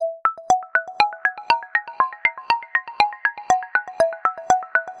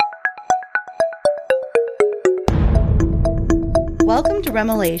Welcome to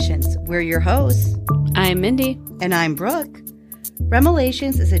Remelations. We're your hosts. I'm Mindy. And I'm Brooke.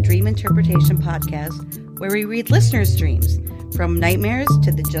 Remelations is a dream interpretation podcast where we read listeners' dreams. From nightmares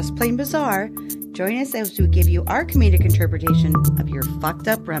to the just plain bizarre, join us as we give you our comedic interpretation of your fucked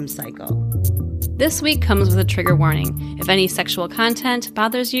up REM cycle. This week comes with a trigger warning. If any sexual content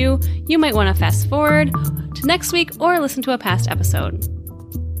bothers you, you might want to fast forward to next week or listen to a past episode.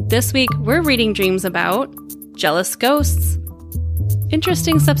 This week, we're reading dreams about jealous ghosts,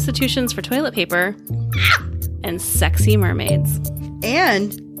 interesting substitutions for toilet paper, and sexy mermaids.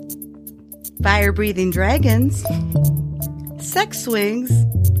 And fire-breathing dragons, sex swings,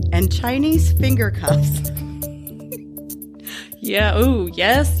 and Chinese finger cuffs. Yeah, ooh,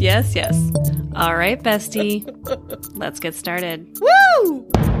 yes. All right, bestie, let's get started. Woo!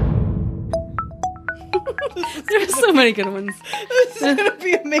 There's so many good ones. This is going to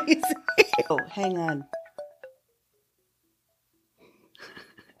be amazing. Oh, hang on.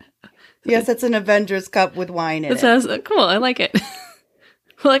 Yes, it's an Avengers cup with wine in it. Sounds cool. I like it.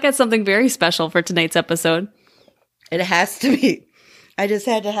 Well, I got something very special for tonight's episode. It has to be. I just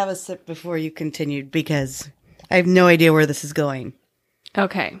had to have a sip before you continued because I have no idea where this is going.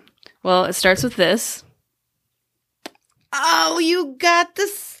 Okay. Well, it starts with this. Oh, you got the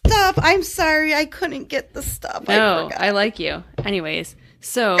stuff. I'm sorry. I couldn't get the stuff. No, I like you. Anyways,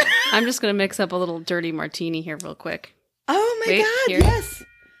 so I'm just going to mix up a little dirty martini here real quick. Oh, my Wait, God. here. Yes.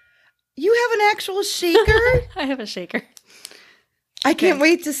 You have an actual shaker? I have a shaker. I can't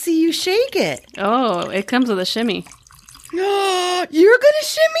wait to see you shake it. Oh, it comes with a shimmy. You're going to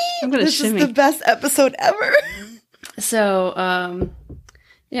shimmy? I'm going to shimmy. This is the best episode ever. So,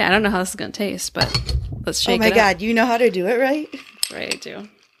 yeah, I don't know how this is going to taste, but let's shake it Oh, my up. God. You know how to do it, right? Right, I do. I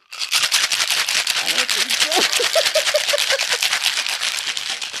don't think so.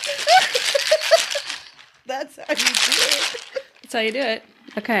 That's how you do it. That's how you do it.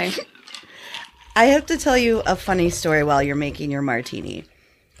 Okay. I have to tell you a funny story while you're making your martini.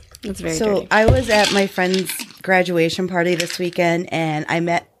 That's very So dirty. I was at my friend's graduation party this weekend, and I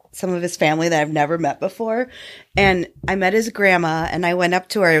met some of his family that I've never met before. And I met his grandma, and I went up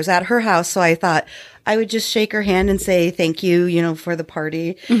to her. I was at her house, so I thought I would just shake her hand and say thank you, for the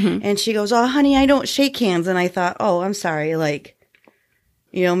party. Mm-hmm. And she goes, "Oh, honey, I don't shake hands." And I thought, "Oh, I'm sorry.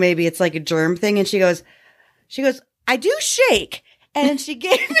 Maybe it's like a germ thing." And she goes, "I do shake." And she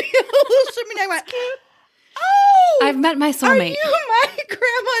gave me a little shimmy, and I went, "Oh, I've met my soulmate. Are you my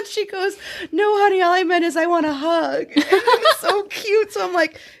grandma?" And she goes, "No, honey, all I meant is I want a hug." And it was so cute. So I'm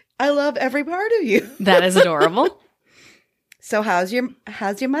like, I love every part of you. That is adorable. So how's your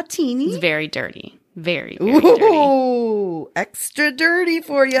martini? It's very dirty. Very, very dirty. Ooh, extra dirty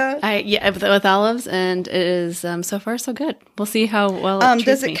for you. With olives, and it is so far so good. We'll see how well it treats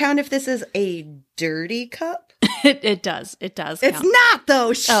does it me. count if this is a dirty cup? It does. It does. It's count. not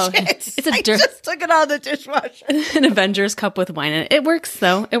though. Shit. Oh, it's a I just took it out of the dishwasher. An Avengers cup with wine in it. It works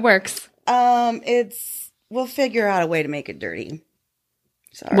though. It works. We'll figure out a way to make it dirty.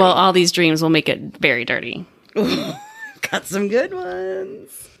 Sorry. Well, all these dreams will make it very dirty. Got some good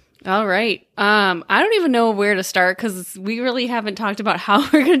ones. All right. I don't even know where to start because we really haven't talked about how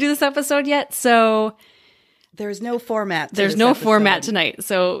we're going to do this episode yet. So there's no format. There's no format tonight.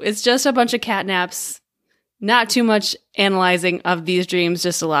 So it's just a bunch of catnaps. Not too much analyzing of these dreams.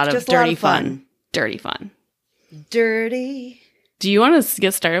 Just a lot of dirty fun. Dirty fun. Dirty. Do you want to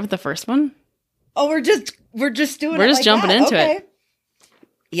get started with the first one? Oh, we're just doing it. We're just jumping into it.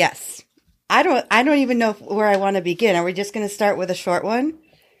 Yes. I don't even know where I want to begin. Are we just going to start with a short one?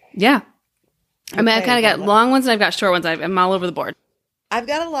 Yeah. I mean, I've kind of got well, long ones and I've got short ones. I'm all over the board. I've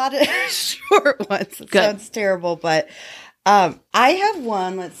got a lot of short ones. It Good. sounds terrible, but I have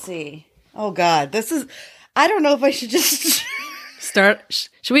one. Let's see. Oh God, I don't know if I should just start.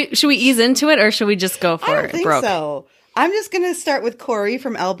 Should we ease into it or should we just go for it? I don't think so. I'm just going to start with Corey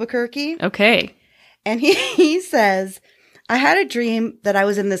from Albuquerque. Okay. And he says, "I had a dream that I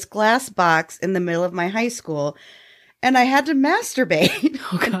was in this glass box in the middle of my high school, and I had to masturbate.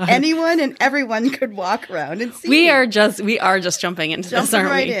 Oh, God. Anyone and everyone could walk around and see We me. are just jumping into this, aren't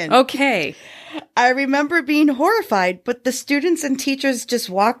right we? in. Okay. I remember being horrified, but the students and teachers just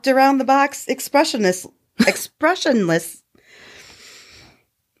walked around the box expressionless,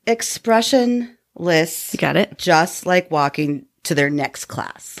 You got it. just like walking to their next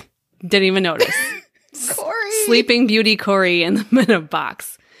class." Didn't even notice. Corey. Sleeping Beauty Corey in a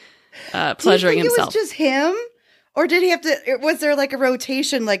box, pleasuring Do you think himself. It was just him? Or did he have to, was there like a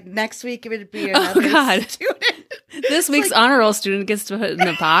rotation, like next week it would be another God. student? This week's honor roll student gets to put in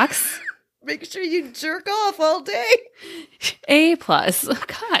a box. Make sure you jerk off all day. A+. Oh,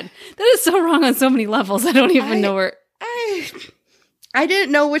 God, that is so wrong on so many levels. I don't even know where. I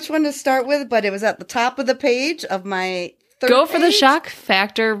didn't know which one to start with, but it was at the top of the page of my third Go for the page. shock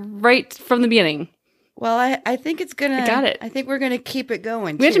factor right from the beginning. Well, I think it's going to... I got it. I think we're going to keep it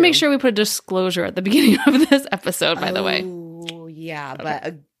going, We have to make sure we put a disclosure at the beginning of this episode, by the way. Oh, yeah,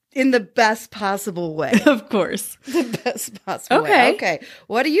 but in the best possible way. Of course. The best possible way. Okay.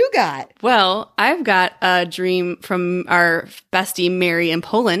 What do you got? Well, I've got a dream from our bestie, Mary in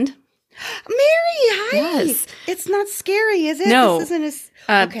Poland. Mary, hi. Yes. It's not scary, is it? No. This isn't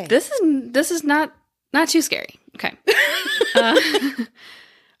okay. This is not too scary. Okay.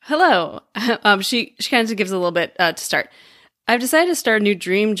 Hello. She kind of gives a little bit to start. I've decided to start a new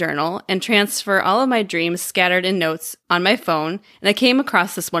dream journal and transfer all of my dreams scattered in notes on my phone, and I came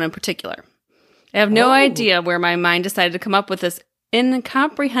across this one in particular. I have no idea where my mind decided to come up with this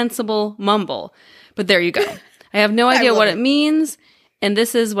incomprehensible mumble, but there you go. I have no idea what it means, and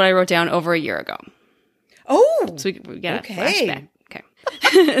this is what I wrote down over a year ago. Oh! So we got a flashback. Okay.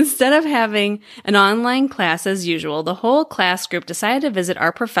 Instead of having an online class as usual, the whole class group decided to visit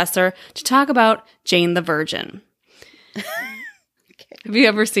our professor to talk about Jane the Virgin. Okay. Have you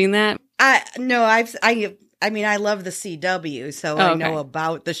ever seen that? No, I mean, I love the CW, so I know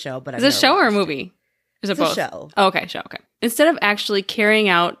about the show, but is it a show or a movie? Is it both? A show. Oh, okay, show. Okay. Instead of actually carrying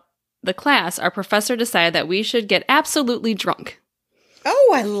out the class, our professor decided that we should get absolutely drunk.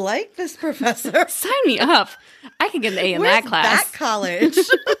 Oh, I like this professor. Sign me up. I can get an A in that class. That college.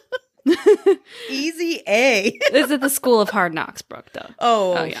 Easy A. It's at the School of Hard Knocks, Brooke, though.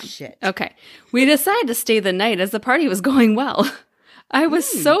 Oh yeah. Shit. Okay. We decided to stay the night as the party was going well. I was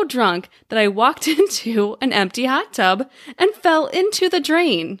so drunk that I walked into an empty hot tub and fell into the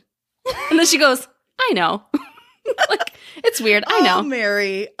drain. And then she goes, I know. Like, it's weird. I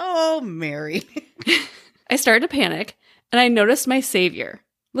know. Oh, Mary. I started to panic, and I noticed my savior.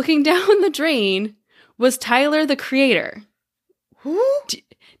 Looking down the drain was Tyler, the Creator. Who? Do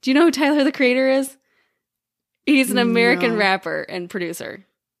you know who Tyler, the Creator is? He's an American rapper and producer.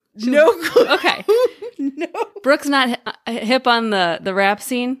 No clue. Okay. No. Brooke's not hip on the rap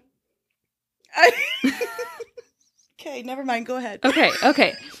scene. Okay, never mind. Go ahead.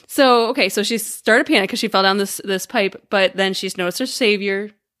 Okay. So she started panic because she fell down this pipe, but then she's noticed her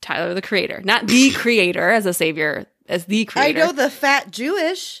savior, Tyler, the Creator. Not the Creator as a savior, as the Creator. I know the fat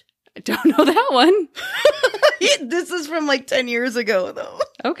Jewish. I don't know that one. This is from like 10 years ago, though.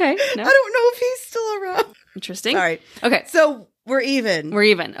 Okay. No. I don't know if he's still around. Interesting. All right. Okay. So we're even.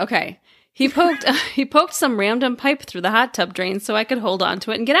 Okay. He poked some random pipe through the hot tub drain so I could hold on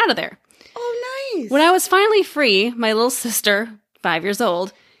to it and get out of there. Oh, nice. When I was finally free, my little sister, 5 years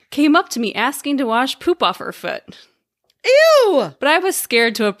old, came up to me asking to wash poop off her foot. Ew! But I was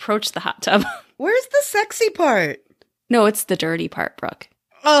scared to approach the hot tub. Where's the sexy part? No, it's the dirty part, Brooke.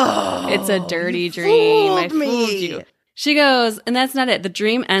 Oh, it's a dirty dream. I me. fooled you. She goes, and that's not it. The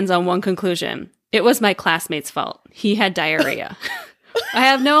dream ends on one conclusion. It was my classmate's fault. He had diarrhea. I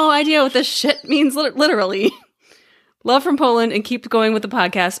have no idea what this shit means literally. Love from Poland, and keep going with the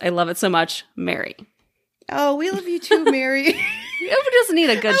podcast. I love it so much. Mary. Oh, we love you too, Mary. Who doesn't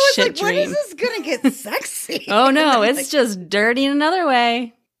need a good shit dream? When is this going to get sexy? Oh, no. It's just dirty in another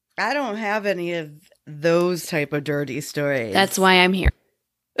way. I don't have any of those type of dirty stories. That's why I'm here.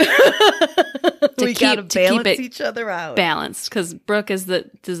 We gotta balance each other out. Balanced, because Brooke is the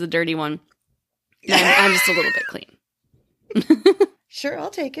dirty one. I'm just a little bit clean. Sure, I'll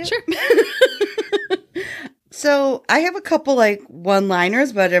take it. Sure. So I have a couple like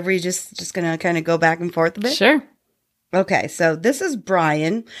one-liners, but are we just gonna kind of go back and forth a bit? Sure. Okay, so this is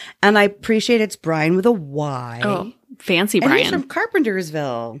Brian, and I appreciate it's Brian with a Y. Oh, fancy Brian. And he's from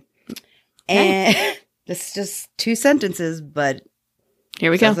Carpentersville. And this is just 2 sentences, but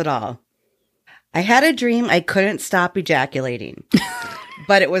here we go. Says it all. I had a dream I couldn't stop ejaculating,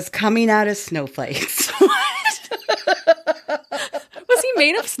 but it was coming out as snowflakes. What? Was he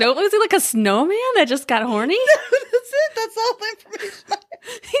made of snow? Was he like a snowman that just got horny? That's it. That's all the information.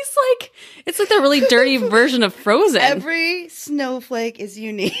 He's like, it's like the really dirty version of Frozen. Every snowflake is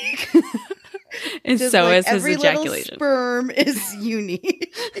unique. And just so like is his ejaculation. Sperm is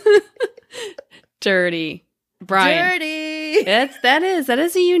unique. Dirty. Brian. Dirty. That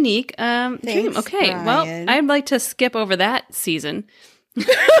is a unique Thanks, dream. Okay, Brian. well, I'd like to skip over that season.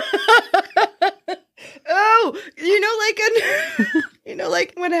 Oh,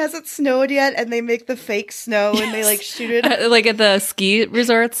 like when it hasn't snowed yet, and they make the fake snow and they like shoot it, like at the ski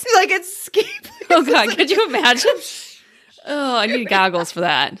resorts. Like it's ski. Oh God, could you imagine? Oh, I need goggles for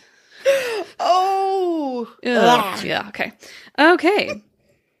that. Oh, yeah. Okay.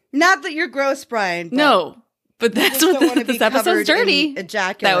 Not that you're gross, Brian. No, But that's what this episode's dirty.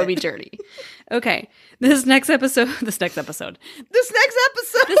 Ejaculate. That would be dirty. Okay. This next episode. Next episode.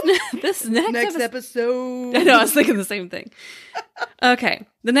 I know, I was thinking the same thing. Okay.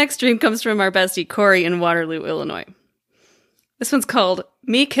 The next dream comes from our bestie, Corey, in Waterloo, Illinois. This one's called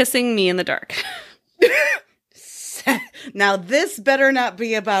Me Kissing Me in the Dark. Now, this better not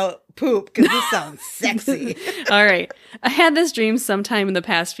be about poop, because this sounds sexy. All right. I had this dream sometime in the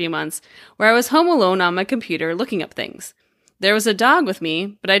past few months where I was home alone on my computer looking up things. There was a dog with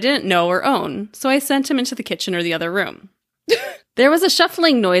me, but I didn't know or own, so I sent him into the kitchen or the other room. There was a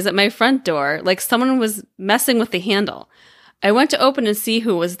shuffling noise at my front door, like someone was messing with the handle. I went to open and see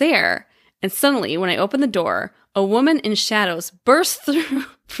who was there, and suddenly, when I opened the door, a woman in shadows burst through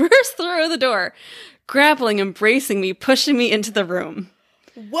the door, grappling, embracing me, pushing me into the room.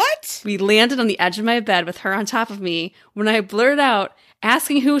 What? We landed on the edge of my bed with her on top of me. When I blurted out,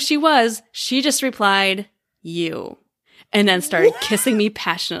 asking who she was, she just replied, "You," and then started kissing me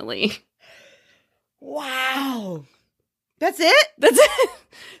passionately. Wow. That's it? That's it.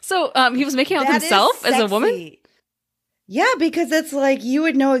 So he was making out with himself as a woman? Yeah, because it's like you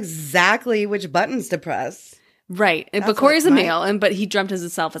would know exactly which buttons to press. Right. But Corey's a male, but he dreamt as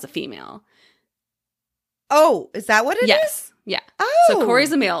himself as a female. Oh, is that what it is? Yes. Yeah. Oh. So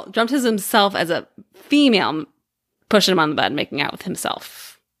Corey's a male, dreamt as himself as a female, pushing him on the bed, making out with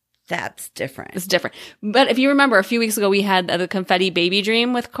himself. That's different. It's different. But if you remember, a few weeks ago, we had the confetti baby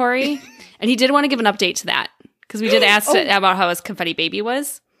dream with Corey, and he did want to give an update to that, because we did ask about how his confetti baby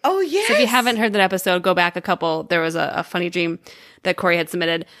was. Oh, yes. So if you haven't heard that episode, go back a couple. There was a funny dream that Corey had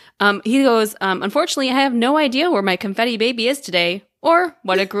submitted. He goes, unfortunately, I have no idea where my confetti baby is today or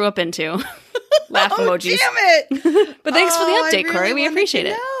what it grew up into. Laugh emojis. Damn it. But thanks for the update, really Corey. We appreciate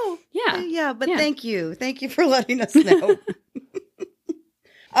it. Yeah, but thank you. Thank you for letting us know.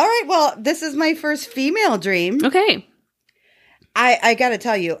 All right, well, this is my first female dream. Okay. I got to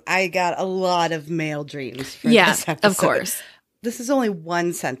tell you, I got a lot of male dreams for this episode. Of course. This is only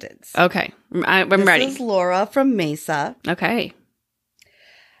one sentence. Okay. I'm ready. This is Laura from Mesa. Okay.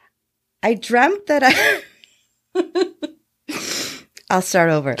 I dreamt that I'll start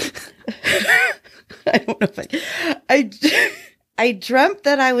over. I don't know if I dreamt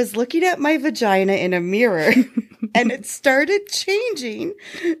that I was looking at my vagina in a mirror and it started changing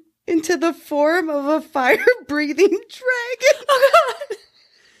into the form of a fire-breathing dragon. Oh, God.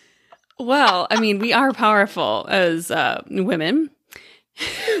 Well, I mean, we are powerful as women.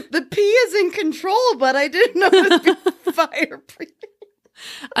 The pee is in control, but I didn't know it was fire-breathing.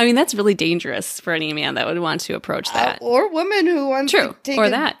 I mean, that's really dangerous for any man that would want to approach that. Or woman who wants to take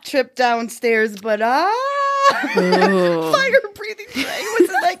a trip downstairs, but fire-breathing dragon. Was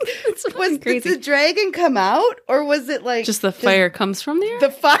it like, did the dragon come out, or was it like... Just the fire comes from there?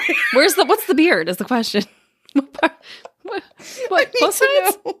 The fire. What's the beard is the question. What both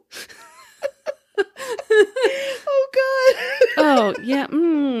sides? Oh, God. Oh, yeah.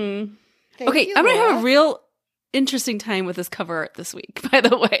 Okay, I'm going to have a real interesting time with this cover art this week, by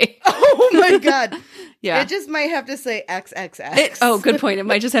the way. Oh, my God. Yeah. It just might have to say XXX. Good point. It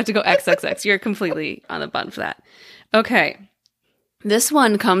might just have to go XXX. You're completely on the button for that. Okay. This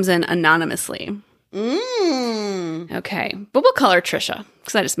one comes in anonymously. Okay. But we'll call her Trisha,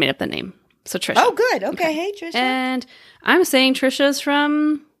 because I just made up the name. So Trisha. Oh, good. Okay. Hey, Trisha. And I'm saying Trisha's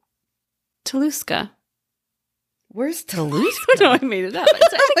from Toluca. Where's Toluca? I don't know. I made it up.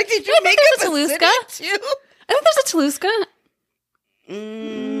 Like, did you make up a Toluca? Too? I think there's a Toluca.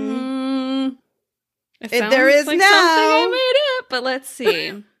 There is like now. Something I made up, but let's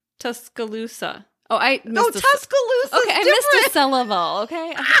see. Tuscaloosa. Oh, I missed Tuscaloosa. Okay, I missed a syllable.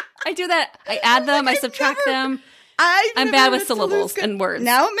 Okay, I do that. I add them. I subtract them. I'm bad with syllables and words.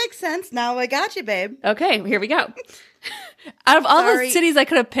 Now it makes sense. Now I got you, babe. Okay, here we go. Out of all the cities I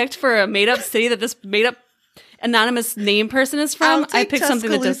could have picked for a made-up city that this made-up anonymous name person is from, I picked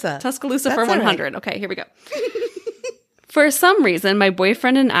something that just Tuscaloosa for 100. Right. Okay, here we go. For some reason, my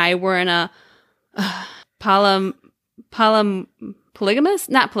boyfriend and I were in a polygamous?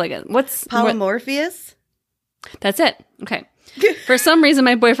 Not polygamous. What's polymorpheus? That's it. Okay. For some reason,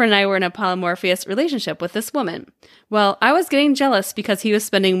 my boyfriend and I were in a polymorpheus relationship with this woman. Well, I was getting jealous because he was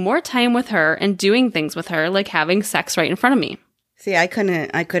spending more time with her and doing things with her, like having sex right in front of me. See, I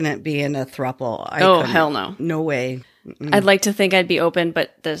couldn't be in a thruple. Hell no. No way. I'd like to think I'd be open,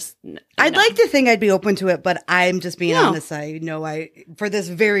 but there's... I'd like to think I'd be open to it, but I'm just being honest. I know for this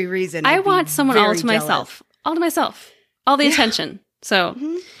very reason. I want someone all to myself. All to myself. All the attention. So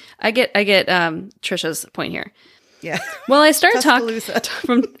I get Trisha's point here. Yeah. Well, I started talking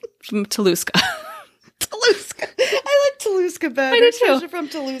from Toluca. Toluska. I like Toluska better. I do too. Treasure from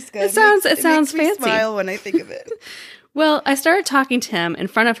Toluska. It sounds makes fancy. Me smile when I think of it. Well, I started talking to him in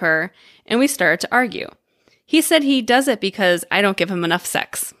front of her, and we started to argue. He said he does it because I don't give him enough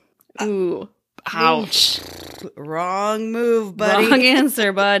sex. Ooh. Ouch. Wrong move, buddy. Wrong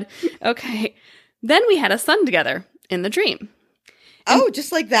answer, bud. Okay. Then we had a son together in the dream.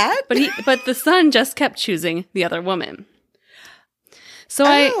 Just like that? But the son just kept choosing the other woman.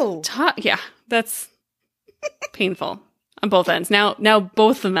 So that's painful on both ends. Now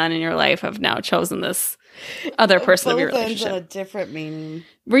both the men in your life have now chosen this other person of your relationship. Both ends a different meaning.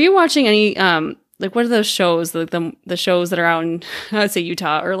 Were you watching any like what are those shows, like the shows that are out in, I would say,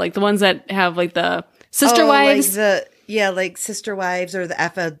 Utah, or like the ones that have like the Sister Wives? Like Sister Wives or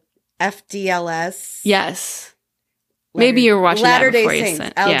the FDLS. Yes. Maybe you were watching Latter-day that before Saints, you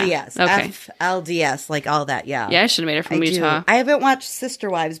said. LDS. Yeah. Okay. FLDS, like all that, yeah. Yeah, I should have made it from Utah. I haven't watched Sister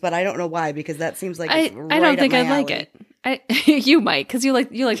Wives, but I don't know why, because that seems like it's right I don't think up my I'd alley. like it. You might, because you like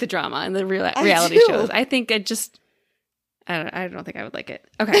the drama and the reality shows. I think I don't think I would like it.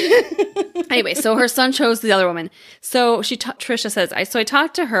 Okay. Anyway, so her son chose the other woman. So Trisha says, I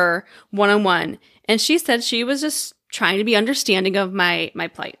talked to her one-on-one, and she said she was just trying to be understanding of my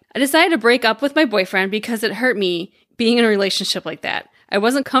plight. I decided to break up with my boyfriend because it hurt me being in a relationship like that. I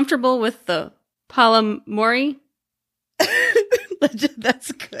wasn't comfortable with the polyamory.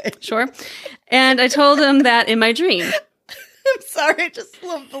 That's good. Sure. And I told him that in my dream. I'm sorry, I just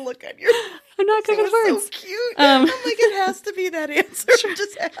love the look on your face. I'm not good with words. So cute. I'm like, it has to be that answer. It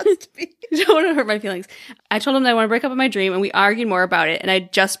just has to be. You don't want to hurt my feelings. I told him that I want to break up in my dream, and we argued more about it, and I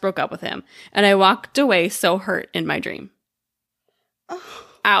just broke up with him. And I walked away so hurt in my dream. Oh.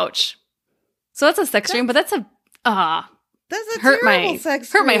 Ouch. So that's a sex dream, but that's a terrible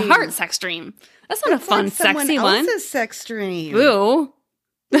sex dream. Hurt my heart sex dream. That's not a fun, like sexy one. Else's sex dream. Ooh.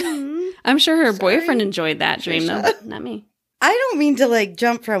 Mm-hmm. I'm sure her boyfriend enjoyed that dream, though. Not me. I don't mean to like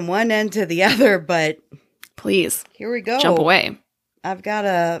jump from one end to the other, but please. Here we go. Jump away. I've got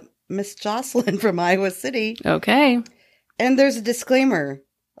a Miss Jocelyn from Iowa City. Okay. And there's a disclaimer.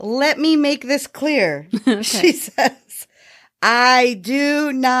 Let me make this clear. Okay. She says, I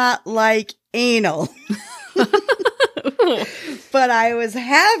do not like anal. But I was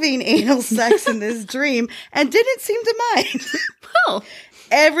having anal sex in this dream and didn't seem to mind. Oh.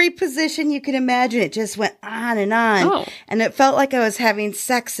 Every position you can imagine, it just went on and on. Oh. And it felt like I was having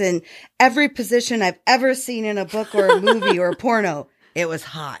sex in every position I've ever seen in a book or a movie or a porno. It was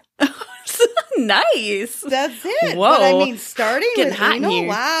hot. Nice. That's it. Whoa. But I mean, starting Getting with hot anal, in here.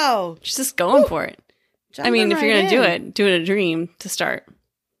 wow. She's just going for it. Jumping I mean, if you're right going to do it in a dream to start.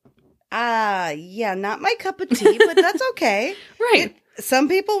 Yeah, not my cup of tea, but that's okay. Right. Some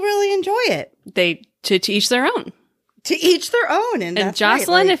people really enjoy it. To each their own. To each their own. And that's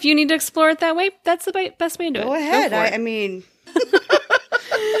Jocelyn, right. if you need to explore it that way, that's the best way to do it. Go ahead. I mean.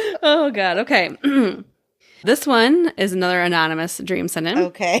 Oh, God. Okay. This one is another anonymous dream send-in.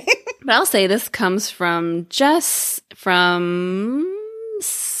 Okay. But I'll say this comes from Jess from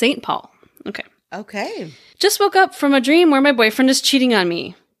St. Paul. Okay. Okay. Just woke up from a dream where my boyfriend is cheating on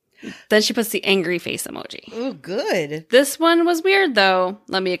me. Then she puts the angry face emoji. Oh, good. This one was weird, though.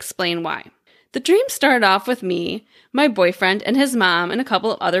 Let me explain why. The dream started off with me, my boyfriend, and his mom, and a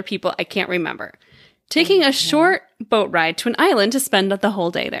couple of other people I can't remember, taking a short boat ride to an island to spend the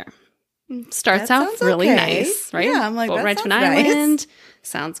whole day there. Starts out really nice, right? Yeah, I'm like, boat ride to an island.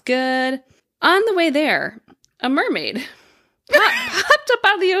 Sounds good. On the way there, a mermaid popped up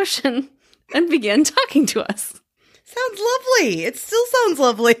out of the ocean and began talking to us. Sounds lovely. It still sounds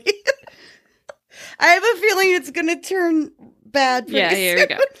lovely. I have a feeling it's going to turn bad pretty soon. Here we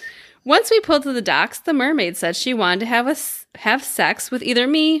go. Once we pulled to the docks, the mermaid said she wanted to have sex with either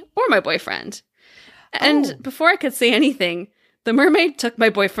me or my boyfriend. And before I could say anything, the mermaid took my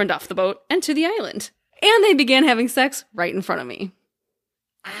boyfriend off the boat and to the island. And they began having sex right in front of me.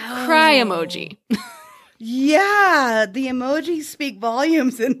 Ow. Cry emoji. Yeah, the emojis speak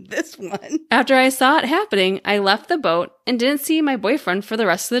volumes in this one. After I saw it happening, I left the boat and didn't see my boyfriend for the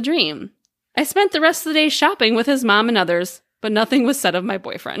rest of the dream. I spent the rest of the day shopping with his mom and others, but nothing was said of my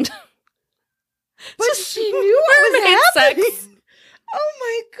boyfriend. But she knew what was happening. Sex. Oh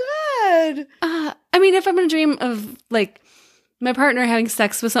my God. I mean, if I'm in a dream of like my partner having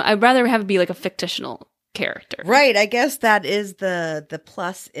sex with I'd rather have it be like a fictional character. Right. I guess that is the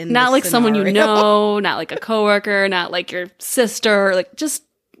plus in not like scenario. someone you know, not like a coworker, not like your sister, like just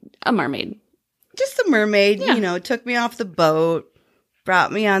a mermaid. Just a mermaid, took me off the boat,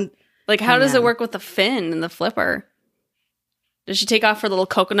 brought me on. Like, how does it work with the fin and the flipper? Does she take off her little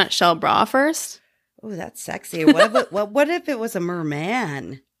coconut shell bra first? Oh, that's sexy. What if it was a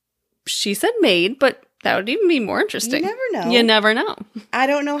merman? She said maid, but That would even be more interesting. You never know. You never know. I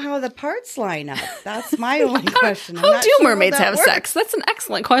don't know how the parts line up. That's my only question. How do mermaids have sex? That's an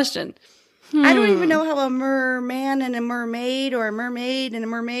excellent question. I don't even know how a merman and a mermaid, or a mermaid and a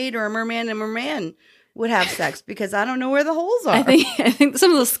mermaid, or a merman and a merman would have sex, because I don't know where the holes are. I think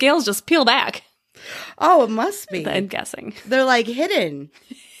some of the scales just peel back. Oh, it must be. I'm guessing. They're like hidden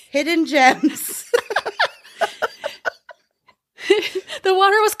gems. The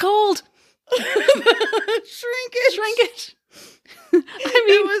water was cold. Shrinkage. I mean,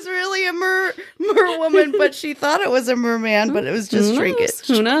 it was really a mer woman, but she thought it was a merman, but it was just shrinkage.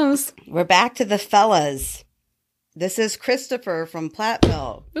 Who knows? We're back to the fellas. This is Christopher from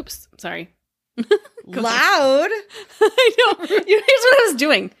Platteville. Oops, sorry. Loud. I know. Here's what I was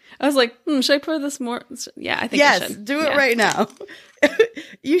doing. I was like, should I pour this more? Yeah, I think I should. Yes, do it right now.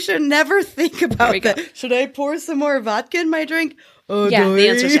 You should never think about that. Should I pour some more vodka in my drink? Yeah, the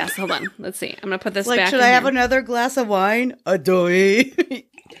answer is yes. Hold on. Let's see. I'm going to put this back should I have another glass of wine? Adoy.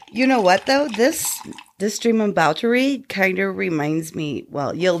 You know what, though? This dream I'm about to read kind of reminds me,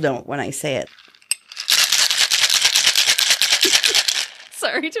 well, you'll know when I say it.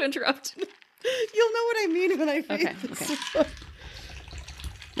 Sorry to interrupt. You'll know what I mean when I read this. Okay.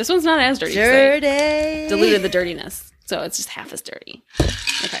 This one's not as dirty. Dirty. Diluted the dirtiness. So it's just half as dirty.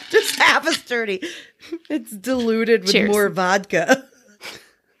 Okay. Just half as dirty. It's diluted with more vodka.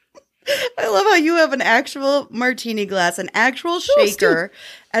 I love how you have an actual martini glass, an actual shaker,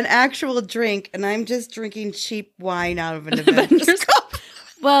 an actual drink, and I'm just drinking cheap wine out of an Avengers cup.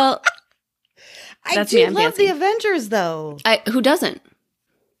 Well, I do love the Avengers, though. Who doesn't?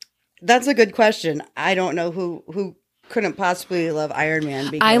 That's a good question. I don't know who couldn't possibly love Iron Man.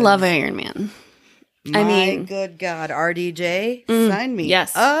 I love Iron Man. My good God, RDJ, sign me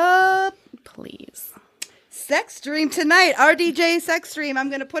yes. up. Please. Sex dream tonight. RDJ sex dream. I'm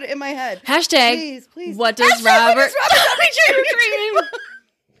going to put it in my head. Hashtag, please. What does Robert dream?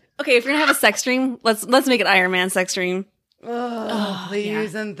 Okay, if you're going to have a sex dream, let's make it Iron Man sex dream. Oh,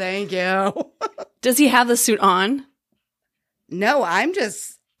 please and thank you. Does he have the suit on? No, I'm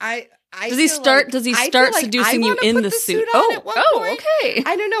just... Does he start seducing you in the suit? Okay.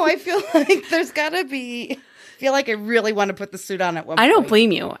 I don't know. I feel like there's got to be... I feel like I really want to put the suit on at one point. I don't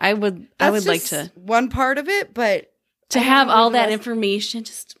blame you. I would like to... one part of it, but... To have all that information,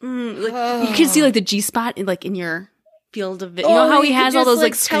 just... you can see like the G-spot in your field of... You know how he has all those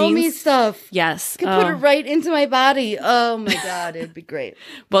screens? Tell me stuff. Yes. You can put it right into my body. Oh my God, it'd be great.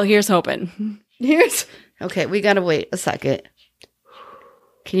 Well, here's hoping. Okay, we got to wait a second.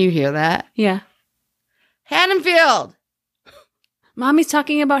 Can you hear that? Yeah. Haddonfield! Mommy's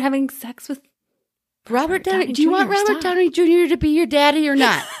talking about having sex with Robert Downey. Do you want Robert Downey Jr. to be your daddy or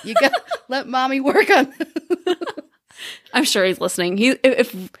not? You got to let mommy work on I'm sure he's listening.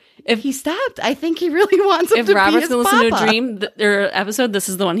 If he stopped, I think he really wants him to be his papa. If Robert's going to listen to a dream or episode, this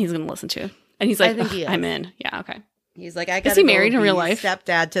is the one he's going to listen to. And he's like, I'm in. Yeah, okay. He's like, I got to Is he married in real life?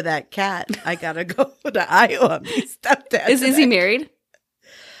 Stepdad to that cat. I got to go to Iowa. Stepdad. Is he married?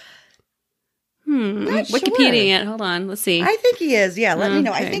 Not Wikipedia sure. it. Hold on. Let's see. I think he is. Yeah, let me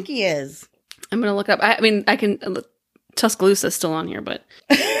know. I think he is. I'm going to look up. I can... Tuscaloosa's still on here, but...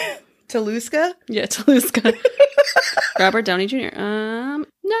 Toluska? Yeah, Toluska. Robert Downey Jr. Not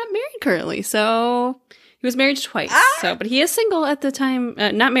married currently, so... He was married twice, but he is single at the time.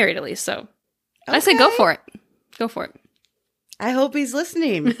 Not married, at least, so... Okay. I say go for it. Go for it. I hope he's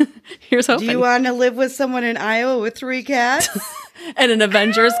listening. Here's hoping. Do you want to live with someone in Iowa with 3 cats? And an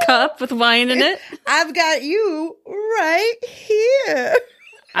Avengers cup with wine in it? I've got you right here.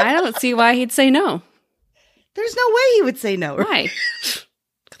 I don't see why he'd say no. There's no way he would say no. Why?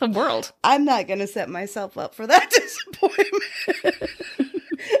 The world. I'm not going to set myself up for that disappointment.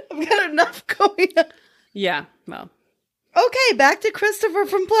 I've got enough going on. Yeah, well. Okay, back to Christopher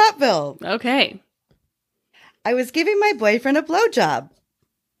from Platteville. Okay. I was giving my boyfriend a blowjob.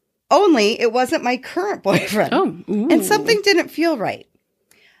 Only it wasn't my current boyfriend. Oh, ooh. And something didn't feel right.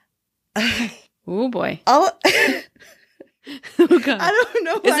 Oh boy. Oh God. I don't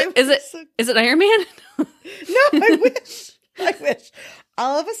know. Is it Iron Man? No, I wish.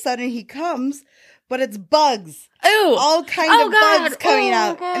 All of a sudden he comes, but it's bugs. Oh, all kind of bugs coming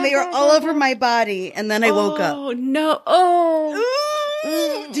out, God, and they were all over my body. And then I woke up. Oh no!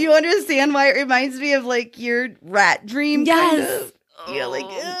 Oh. Do you understand why it reminds me of like your rat dream? Yes. Kind of? Yeah, like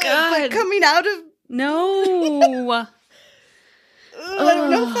God, but coming out of no. I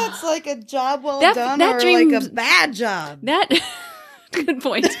don't know if that's like a job well done or like a bad job. Good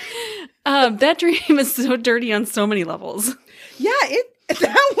point. That dream is so dirty on so many levels. Yeah,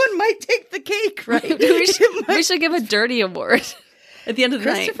 that one might take the cake, right? We should give a dirty award. at the end of the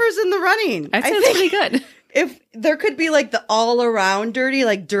night. Christopher's in the running. I'd say it's pretty good. If there could be like the all around dirty,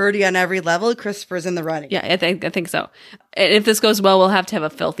 like dirty on every level, Christopher's in the running. Yeah, I think so. And if this goes well, we'll have to have a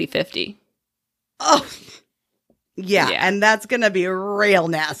filthy 50. Oh, yeah. And that's going to be real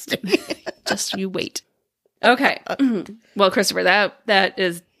nasty. Just you wait. Okay. Well, Christopher, that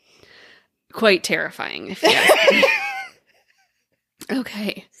is quite terrifying, if you ask me.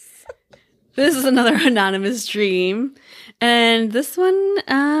 Okay. This is another anonymous dream. And this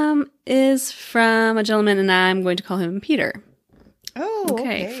one is from a gentleman, and I'm going to call him Peter. Oh,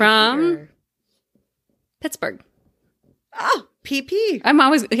 okay. From Peter. Pittsburgh. Oh, PP.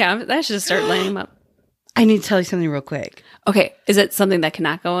 I should just start lining him up. I need to tell you something real quick. Okay. Is it something that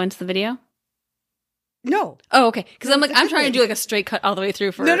cannot go into the video? No. Oh, okay. Because I'm trying to do like a straight cut all the way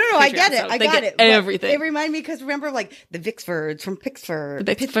through for No, Patreon, I get it. so I they got get it. everything. It reminded me because remember like the Vicksfords from Pittsburgh.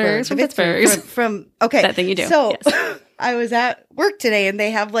 The Vicksfords from Pittsburgh. From okay. That thing you do. So yes. I was at work today and they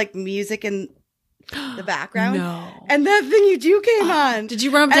have like music in the background. No. And that thing you do came on. Did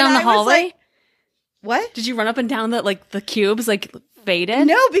you run up down the hallway? Like, what? Did you run up and down the cubes like faded?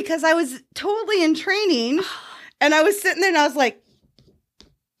 No, because I was totally in training and I was sitting there and I was like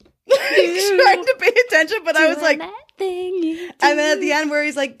trying to pay attention, but I was like, that thing you do. And then at the end where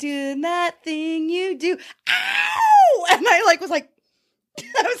he's like, doing that thing you do, ow! And I like was like,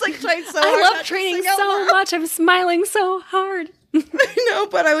 I was like trying so hard. I love training so much. I'm smiling so hard. I know,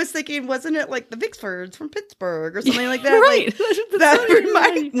 but I was thinking, wasn't it like the Vicksfords from Pittsburgh or something like that? Right. Like, that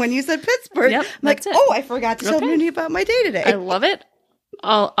reminded when you said Pittsburgh. Yep, I'm like, oh, I forgot to tell you about my day today. I love it.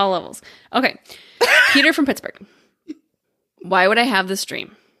 All levels. Okay. Peter from Pittsburgh. Why would I have this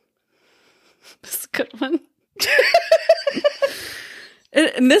dream? This is a good one.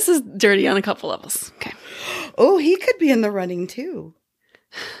 And this is dirty on a couple levels. Okay. Oh, he could be in the running too.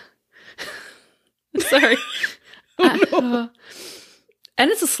 Sorry. No.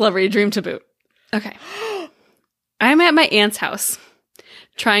 And it's a celebrity dream to boot. Okay. I'm at my aunt's house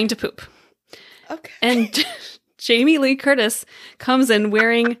trying to poop. Okay. And Jamie Lee Curtis comes in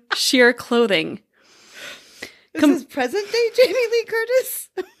wearing sheer clothing. This is present day Jamie Lee Curtis?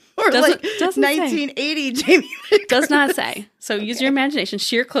 Or doesn't 1980 Jamie Lee Curtis? Does not say. So use your imagination.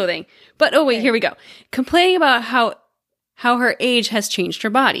 Sheer clothing. But oh wait, here we go. Complaining about how her age has changed her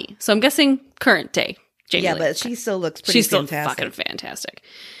body. So I'm guessing current day Jamie Lee. But she still looks pretty She's fantastic. still fucking fantastic.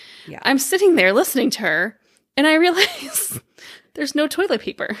 Yeah. I'm sitting there listening to her, and I realize there's no toilet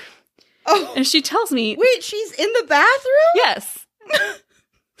paper. Oh. And she tells me... Wait, she's in the bathroom? Yes.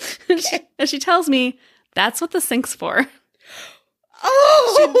 Okay. And she tells me that's what the sink's for.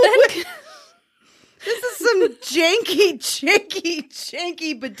 Oh! This is some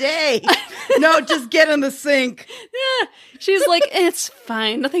janky bidet. No, just get in the sink. Yeah. She's like, it's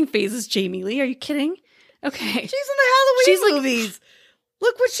fine. Nothing phases Jamie Lee. Are you kidding? Okay. She's in the Halloween movies.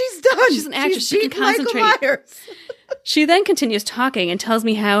 Look what she's done. She's an actress. She can Michael concentrate. Myers. She then continues talking and tells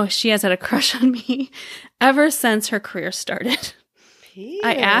me how she has had a crush on me ever since her career started. Peter.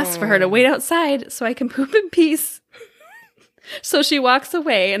 I asked for her to wait outside so I can poop in peace. So she walks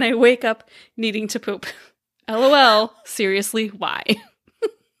away and I wake up needing to poop. LOL. Seriously, why?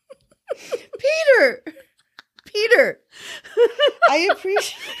 Peter. I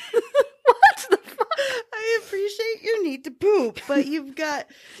appreciate What the fuck? I appreciate your need to poop, but you gotta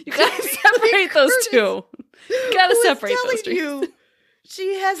separate those two. You gotta separate those two. You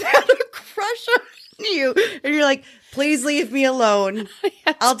she has had a crush on you, and you're like, please leave me alone.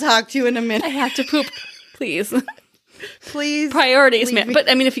 I'll talk to you in a minute. I have to poop, please. Please, priorities, man. But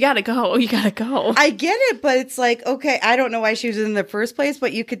I mean, if you gotta go, you gotta go. I get it, but it's like, okay, I don't know why she was in the first place,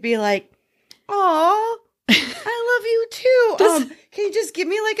 but you could be like, "Aw, I love you too. Can you just give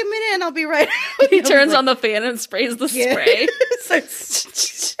me like a minute and I'll be right out?" He turns on the fan and sprays the spray.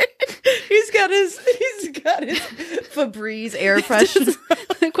 He's got his Febreze air freshener.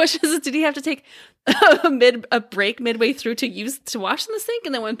 The question is, did he have to take a break midway through to wash in the sink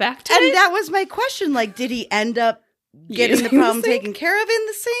and then went back to it? And that was my question. Like, did he end up getting the problem taken care of in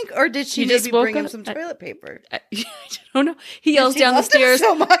the sink, or did she maybe bring him some toilet paper? I don't know. He yells down the stairs,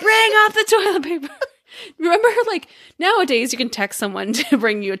 so bring out the toilet paper. Remember, like, nowadays you can text someone to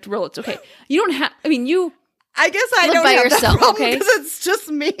bring you a roll. It's okay. You don't have, I guess I live don't by have yourself, that problem okay? because it's just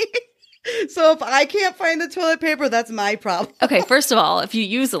me. So if I can't find the toilet paper, that's my problem. Okay, first of all, if you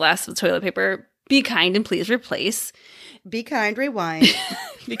use the last of the toilet paper, be kind and please replace. Be kind, rewind.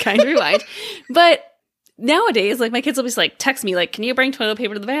 Be kind, rewind. But nowadays, like, my kids will just, like, text me, like, can you bring toilet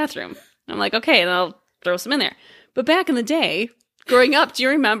paper to the bathroom? And I'm like, okay, and I'll throw some in there. But back in the day, growing up, do you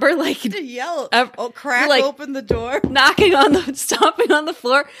remember, like, to yell, crack like, open the door, stomping on the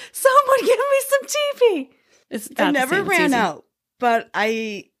floor, someone give me some TP. I never ran out. But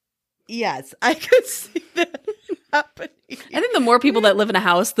yes, I could see that happening. I think the more people that live in a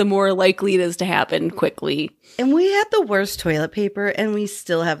house, the more likely it is to happen quickly. And we had the worst toilet paper, and we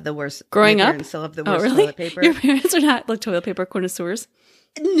still have the worst. Growing up? Still have the worst really? toilet paper. Your parents are not like toilet paper connoisseurs?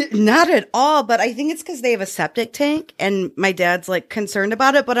 Not at all, but I think it's because they have a septic tank, and my dad's like concerned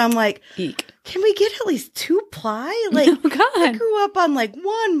about it. But I'm like, Eek. Can we get at least 2-ply? Like, Oh, God. I grew up on like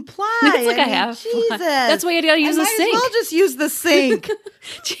 1-ply. It's like I have. Jesus. That's why you gotta use the might sink. as well just use the sink.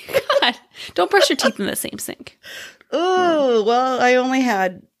 God, don't brush your teeth in the same sink. Oh, well, I only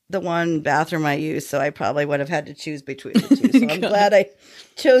had the one bathroom I used, so I probably would have had to choose between the two. So I'm glad I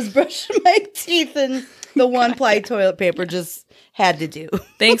chose brushing my teeth, and the 1-ply toilet paper just had to do.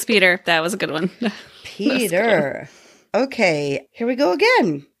 Thanks, Peter. That was a good one. Peter. Okay, here we go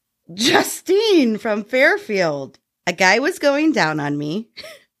again. Justine from Fairfield. A guy was going down on me,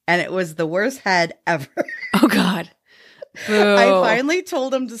 and it was the worst head ever. Oh, God. Boo. I finally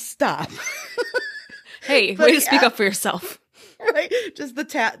told him to stop. Hey, way to speak up for yourself. Right? Just the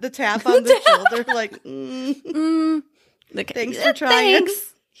tap on the shoulder, like, Okay. Thanks for trying.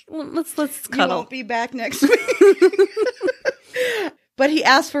 Thanks. Let's You cuddle. won't be back next week. But he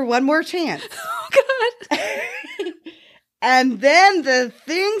asked for one more chance. Oh, God. And then the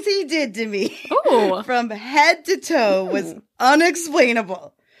things he did to me from head to toe was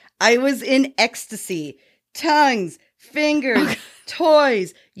unexplainable. I was in ecstasy. Tongues, fingers,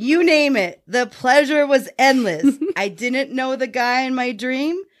 toys, you name it. The pleasure was endless. I didn't know the guy in my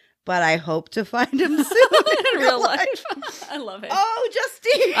dream, but I hope to find him soon in real life. I love it. Oh,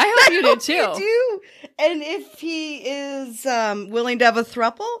 Justine. I hope you do too. You do. And if he is willing to have a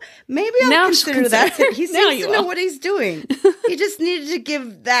throuple, maybe I'll Now consider that. He Now seems you to know will. what he's doing. He just needed to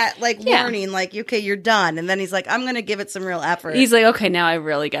give that warning, like, okay, you're done. And then he's like, I'm going to give it some real effort. He's like, okay, now I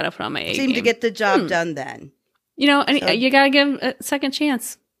really got to put on my A Seem game. to get the job done then. You know, and you got to give him a second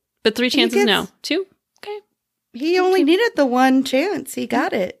chance. But 3 chances, no. 2? Okay. He only needed the one chance. He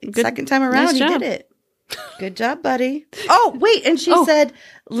got it. Second time around, Nice he job. did it. Good job, buddy. Oh, wait. And she said,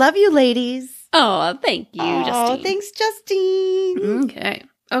 love you, ladies. Oh, thank you, Justine. Oh, thanks, Justine.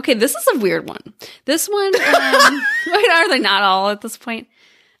 Okay, this is a weird one. This one, are they not all at this point?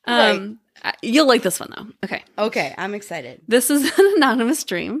 Right. You'll like this one, though. Okay, I'm excited. This is an anonymous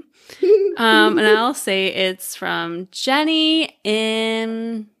dream. And I'll say it's from Jenny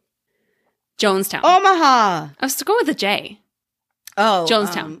in Jonestown. Omaha. I was going with a J. Oh.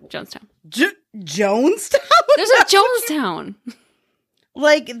 Jonestown. Jonestown? There's a Jonestown.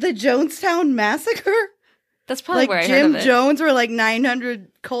 Like the Jonestown Massacre? That's probably like where I Jim heard of it. Jones, where like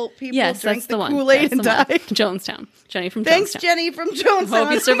 900 cult people Yes, drank that's the the one. Kool-Aid and That's the died. one. Jonestown. Jenny from Thanks, Jonestown. Jenny from Jonestown.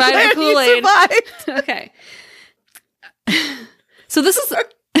 Hope you survived I'm the glad you Kool-Aid. survived. Okay. So this is...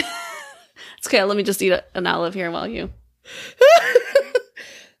 It's okay, let me just eat an olive here while you...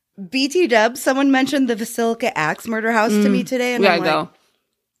 BT Dub, someone mentioned the Basilica Axe murder house to me today, and We I'm gotta like,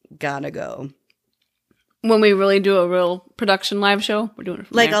 gotta go. When we really do a real production live show, we're doing it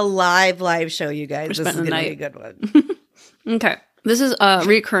from Like there. a live show, you guys. We're This is spending gonna the be a good one. Okay. This is a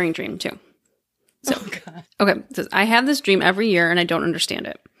recurring dream, too. So, God. okay. It says, I have this dream every year, and I don't understand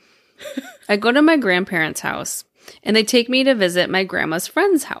it. I go to my grandparents' house, and they take me to visit my grandma's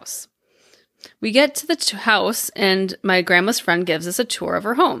friend's house. We get to the house, and my grandma's friend gives us a tour of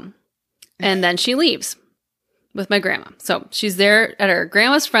her home. And then she leaves with my grandma. So she's there at her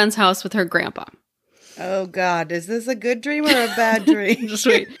grandma's friend's house with her grandpa. Oh, God. Is this a good dream or a bad dream? Just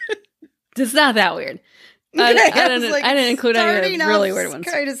wait. It's not that weird. I didn't include any of the really weird ones.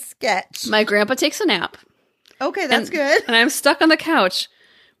 Kind of sketch. My grandpa takes a nap. Okay, that's good. And I'm stuck on the couch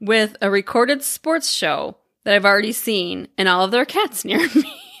with a recorded sports show that I've already seen and all of their cats near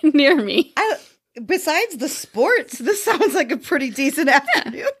me. Besides the sports, this sounds like a pretty decent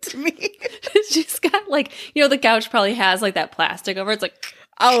afternoon to me. She's got the couch probably has like that plastic over it. It's like,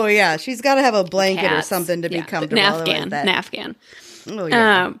 oh yeah, she's got to have a blanket cats. or something to be comfortable. Nafghan. Oh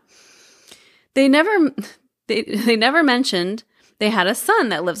yeah. They never mentioned they had a son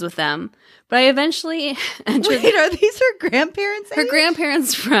that lives with them, but I eventually entered. Wait, are these her grandparents? Her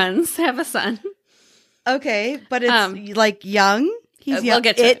grandparents' friends have a son. Okay, but it's like young. He's young. I'll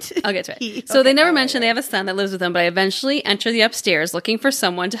get to it. So they never mentioned they have a son that lives with them, but I eventually enter the upstairs looking for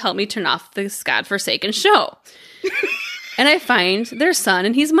someone to help me turn off this godforsaken show. And I find their son,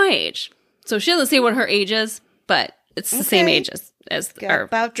 and he's my age. So she doesn't say what her age is, but it's the same age as our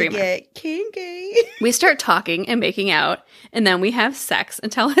about dreamer. To get kinky. We start talking and making out, and then we have sex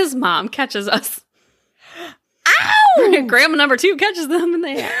until his mom catches us. Ow! Grandma number 2 catches them in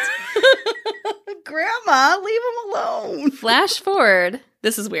the act. Grandma, leave him alone. Flash forward.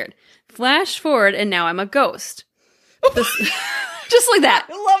 This is weird. Flash forward, and now I'm a ghost. Just like that.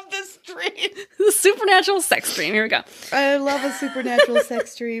 I love this dream. The supernatural sex dream. Here we go. I love a supernatural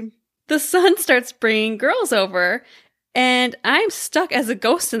sex dream. The son starts bringing girls over, and I'm stuck as a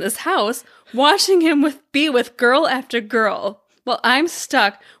ghost in this house, watching him be with girl after girl. Well, I'm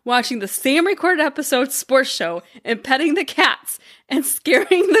stuck watching the same recorded episode sports show and petting the cats and scaring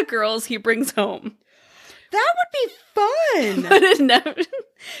the girls he brings home. That would be fun.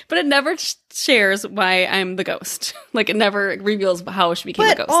 But it never shares why I'm the ghost. Like, it never reveals how she became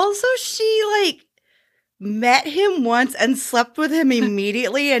a ghost. But also, she, met him once and slept with him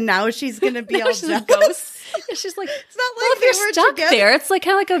immediately, and now she's going to be all she's a ghost. She's like, it's not well, if you're stuck there, it's like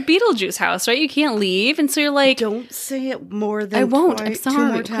kind of like a Beetlejuice house, right? You can't leave, and so you're like, don't say it more than I won't. I'm two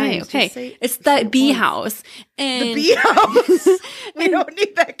sorry. more times. Okay. It's that bee house. And the bee house. We don't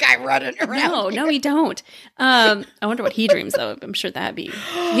need that guy running around. No, we don't. I wonder what he dreams though. I'm sure that'd be.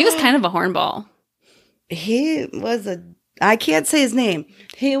 He was kind of a hornball. He was I can't say his name.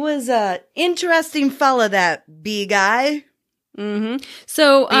 He was a interesting fella, that bee guy. Mm-hmm.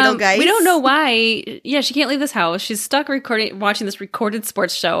 So we don't know why. Yeah, she can't leave this house. She's stuck watching this recorded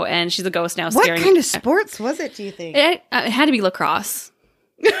sports show, and she's a ghost now. What kind of sports was it, do you think? It had to be lacrosse.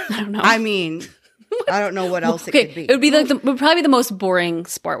 I don't know. I mean, I don't know what else it could be. It would be would probably be the most boring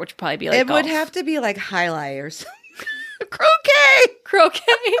sport, which would probably be like golf. Would have to be like highlight or something.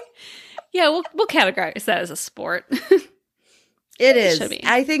 Croquet. Yeah, we'll categorize that as a sport. It is.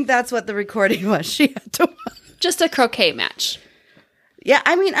 I think that's what the recording was. She had to watch. Just a croquet match. Yeah,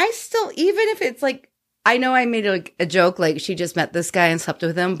 I mean, I still, even if it's like, I know I made a joke, like she just met this guy and slept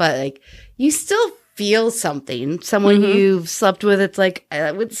with him, but like, you still feel something. Someone you've slept with, it's like,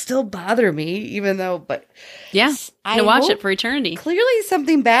 it would still bother me, even though, but. Yeah, I watch it for eternity. Clearly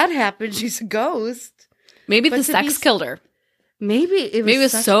something bad happened. She's a ghost. Maybe the sex killed her. Maybe it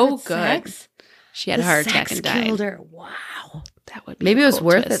was so good. Sex. She had a heart attack and died. Killed her. Wow. That would be maybe a it was cool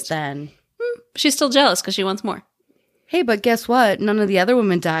worth twist. it then. She's still jealous because she wants more. Hey, but guess what? None of the other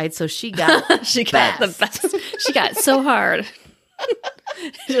women died, so she got the best. She got so hard.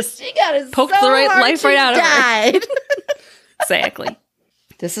 She got it poked so the right hard life right out died. of her. Exactly.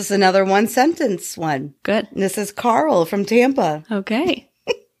 This is another one sentence one. Good. This is Carl from Tampa. Okay.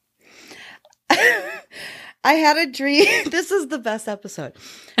 I had a dream. This is the best episode.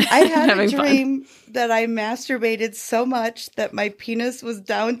 I had a dream that I masturbated so much that my penis was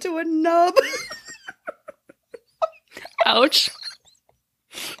down to a nub. Ouch.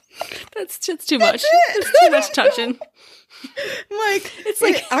 That's just too much. It's too much touching. It's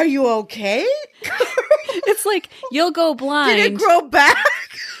like, are you okay? It's like, you'll go blind. Did it grow back?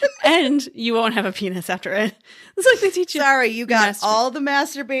 And you won't have a penis after it. It's like they teach you. Sorry, you got all the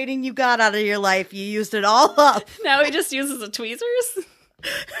masturbating you got out of your life. You used it all up. Now he just uses the tweezers?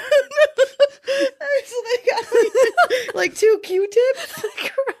 It's like 2 Q-tips.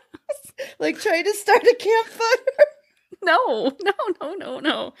 Like trying to start a campfire. No.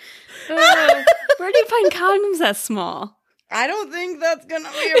 Where do you find condoms that small? I don't think that's going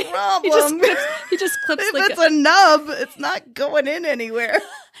to be a problem. he just clips if like it's a nub, it's not going in anywhere.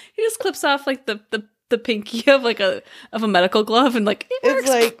 He just clips off like the pinky of like a medical glove and like it's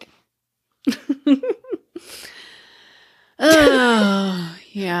like oh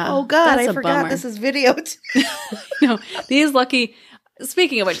yeah. Oh God, I forgot this is video too. No, these lucky.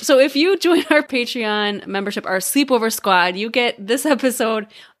 Speaking of which, so if you join our Patreon membership, our sleepover squad, you get this episode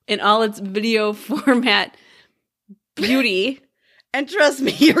in all its video format beauty. And trust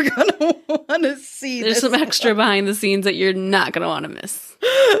me, you're gonna want to see. There's some extra behind the scenes that you're not gonna want to miss.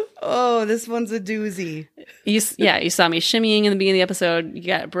 Oh, this one's a doozy. You saw me shimmying in the beginning of the episode. You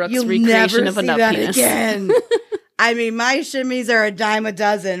got Brooke's recreation of a nub penis. Again. I mean, my shimmies are a dime a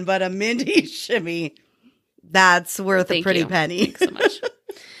dozen, but a Mindy shimmy, that's worth a pretty penny. Thanks so much.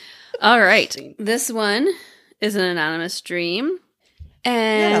 All right. This one is an anonymous dream.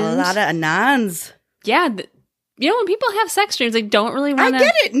 And a lot of anons. Yeah. When people have sex dreams, they don't really want to. I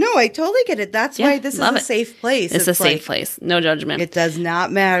get it. No, I totally get it. That's why this is a safe place. It's a safe place. No judgment. It does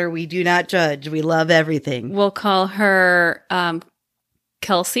not matter. We do not judge. We love everything. We'll call her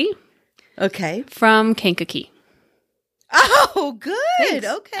Kelsey. Okay. From Kankakee. Oh, good. Thanks.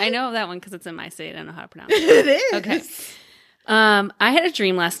 Okay. I know that one because it's in my state. I don't know how to pronounce it. It is. Okay. I had a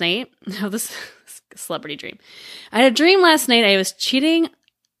dream last night. Oh, this celebrity dream. I had a dream last night. I was cheating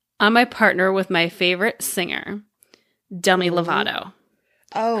on my partner with my favorite singer, Demi Lovato,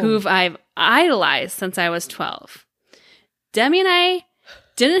 who I've idolized since I was 12. Demi and I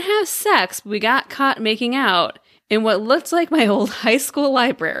didn't have sex, but we got caught making out in what looked like my old high school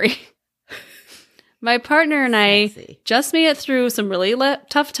library. My partner and Sexy. I just made it through some really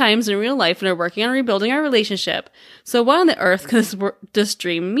tough times in real life and are working on rebuilding our relationship. So what on the earth could this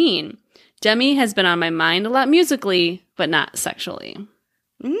dream mean? Demi has been on my mind a lot musically, but not sexually.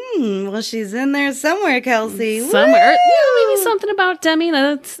 Well, she's in there somewhere, Kelsey. Somewhere. Woo! Yeah, maybe something about Demi.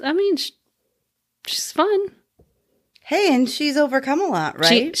 She's fun. Hey, and she's overcome a lot,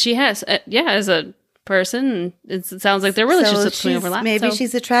 right? She has. As a person, it sounds like their relationship's coming overlap. Maybe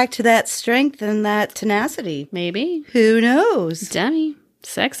she's attracted to that strength and that tenacity. Maybe. Who knows? Demi.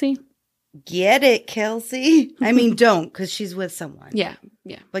 Sexy. Get it, Kelsey. I mean, don't, because she's with someone. Yeah.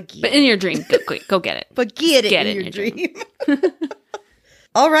 But in your dream, go get it. But get it in your dream.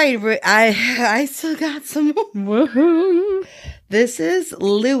 All right, I still got some more. Woohoo! This is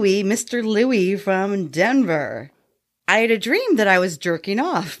Louie, Mr. Louie from Denver. I had a dream that I was jerking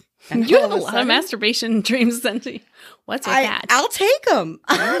off. And You have a lot of masturbation dreams, Cindy. What's with that? I'll take them.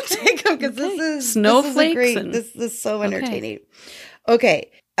 I'll take them because this is snowflakes. This is so entertaining.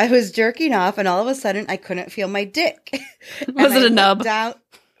 Okay, I was jerking off, and all of a sudden, I couldn't feel my dick. Was it a nub?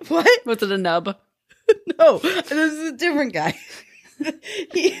 What? Was it a nub? No, this is a different guy.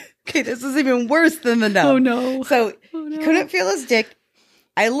 This is even worse than the nub. Oh no! So he couldn't feel his dick.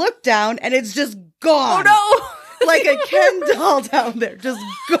 I looked down, and it's just gone. Oh no! Like a Ken doll down there, just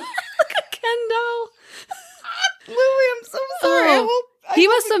gone. Ken doll. Louie, I'm so sorry. He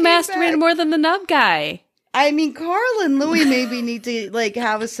must have masturbated more than the nub guy. I mean, Carl and Louie maybe need to like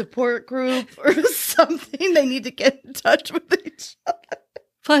have a support group or something. They need to get in touch with each other.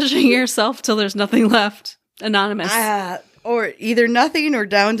 Pleasuring yourself till there's nothing left. Anonymous. Or either nothing or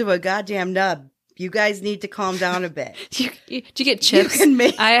down to a goddamn nub. You guys need to calm down a bit. Do you get chips? You can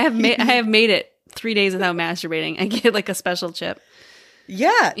make- I have made it 3 days without masturbating. I get like a special chip.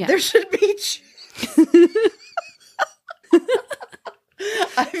 Yeah. There should be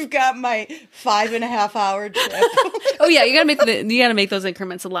I've got my 5.5 hour trip. Oh yeah, you gotta make those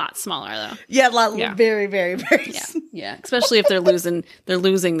increments a lot smaller though. Yeah, very, very, very. Yeah. Especially if they're losing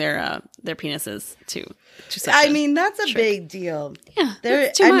their penises to such I mean, that's a big deal. Yeah,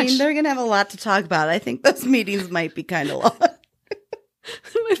 that's too much. They're gonna have a lot to talk about. I think those meetings might be kind of long.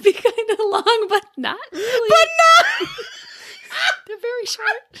 It might be kind of long, but not really. But not. They're very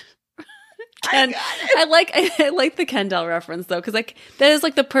short. Ken, I like the Ken doll reference though, because like that is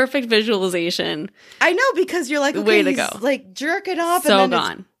like the perfect visualization. I know, because you're like, okay, way to he's go, like jerking off, so and then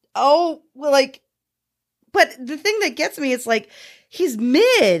gone. But the thing that gets me, it's like he's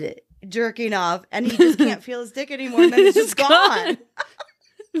mid jerking off, and he just can't feel his dick anymore, and then it's just gone.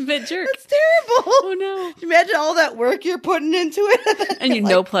 Mid jerk. That's terrible. Oh no! Can you imagine all that work you're putting into it, and you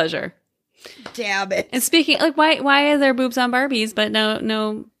no pleasure. Damn it! And speaking, like, why are there boobs on Barbies, but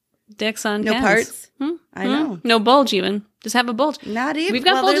no dicks on no Kens? Parts? I know. No bulge even. Just have a bulge. Not even. We've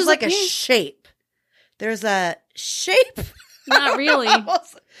got bulges there's like a me. shape. There's a shape. Not really.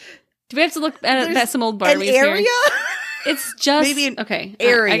 Do we have to look at some old Barbies an area? here? It's just maybe an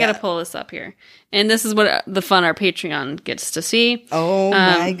area. I gotta pull this up here, and this is what the fun our Patreon gets to see. Oh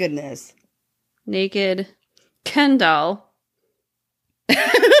my goodness! Naked Ken doll.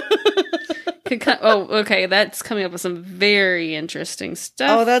 Okay, that's coming up with some very interesting stuff.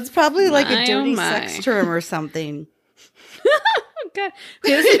 Oh, that's probably like a dirty sex term or something. God.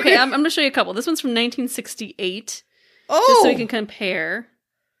 Okay, I'm going to show you a couple. This one's from 1968. Oh! Just so we can compare.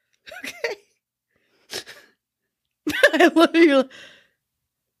 Okay. I love you.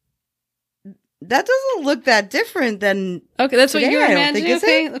 That doesn't look that different than Okay, that's today, what you're imagining?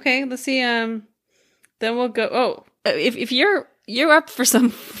 think, Okay, let's see. Then we'll go. Oh, if you're up for some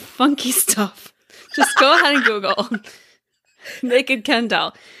funky stuff, just go ahead and Google naked Ken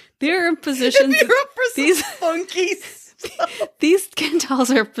doll. There are positions. If you're up for some funky stuff. These Ken dolls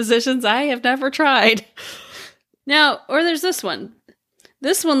are positions I have never tried. Now, or there's this one.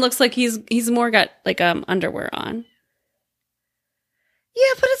 This one looks like he's more got like underwear on.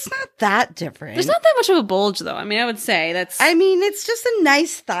 Yeah, but it's not that different. There's not that much of a bulge, though. I mean, I would say that's. I mean, it's just a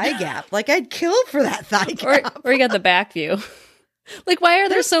nice thigh gap. Like I'd kill for that thigh gap. Or you got the back view. Like, why are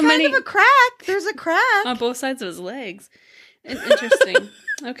there so many? There's kind of a crack. There's a crack on both sides of his legs. Interesting.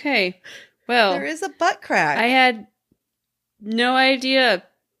 Okay, well, there is a butt crack. I had no idea.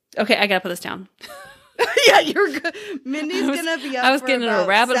 Okay, I gotta put this down. Yeah, you're good. Mindy's gonna be up. I was for getting in about a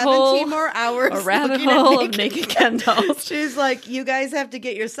rabbit 17 hole. More hours. A rabbit hole of naked Ken dolls. She's like, you guys have to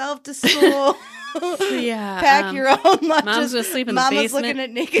get yourself to school. Yeah, pack your own lunches. Mom's gonna sleep in the Mama's basement. looking at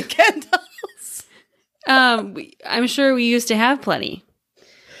naked Ken dolls. I'm sure we used to have plenty.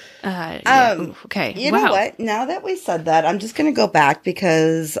 Okay. You know what? Now that we said that, I'm just gonna go back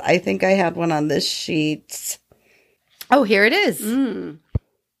because I think I had one on this sheet. Oh, here it is.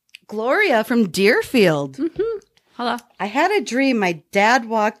 Gloria from Deerfield. Mm-hmm. Hello. I had a dream my dad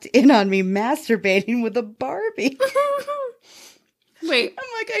walked in on me masturbating with a Barbie. Wait. I'm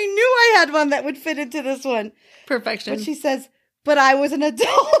like, I knew I had one that would fit into this one. Perfection. But she says, but I was an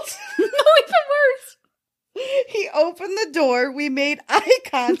adult. No, even worse. He opened the door. We made eye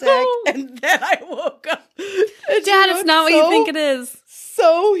contact. And then I woke up. And Dad, it's not what you think it is.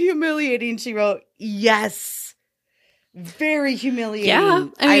 So humiliating. She wrote, yes. Very humiliating. Yeah.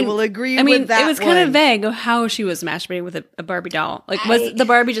 I will agree with that. It was kind of vague of how she was masturbating with a Barbie doll. Like, was the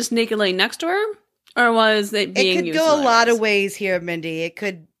Barbie just naked laying next to her? Or was it being used? It could go a lot of ways here, Mindy.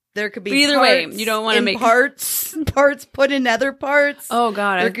 There could be either way, you don't want to make parts put in other parts. Oh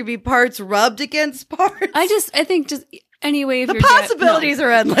God. There could be parts rubbed against parts. I think just anyway, if the possibilities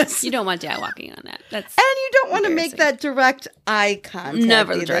are endless. You don't want Dad walking on that. And you don't want to make that direct eye contact.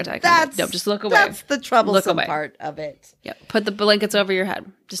 Never the direct eye contact. No, just look away. That's the troublesome part of it. Yep. Put the blankets over your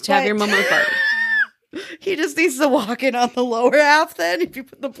head. Just have your moment with Barbie. He just needs to walk in on the lower half then if you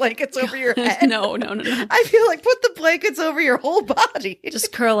put the blankets over your head. No. I feel like put the blankets over your whole body.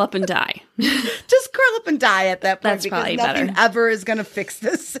 Just curl up and die. Just curl up and die at that point. That's because probably nothing better. ever is going to fix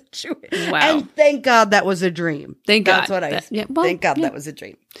this situation. Wow. And thank God that was a dream. Thank God. That's what thank God that was a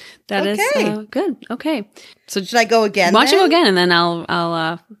dream. That is good. Okay. So should I go again? Why don't you go again and then I'll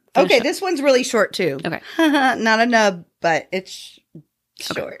okay, up. this one's really short too. Okay. Not a nub, but it's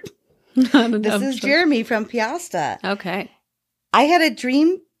short. This is Jeremy from Piasta. Okay. I had a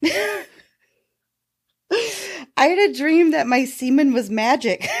dream. I had a dream that my semen was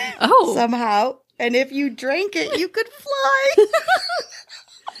magic. Oh. Somehow. And if you drank it, you could fly.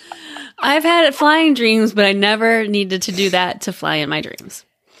 I've had flying dreams, but I never needed to do that to fly in my dreams.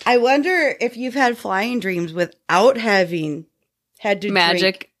 I wonder if you've had flying dreams without having had to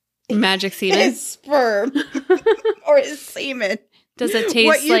magic semen? His sperm or his semen. Does it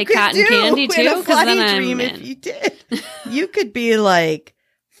taste like cotton candy too? Because then I'm in. If you did, you could be like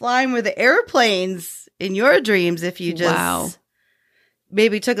flying with airplanes in your dreams if you just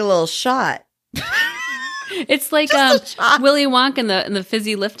maybe took a little shot. It's like Willy Wonka in the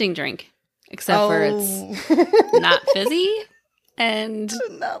fizzy lifting drink, except for it's not fizzy and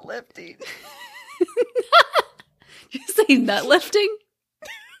not lifting. You say nut lifting?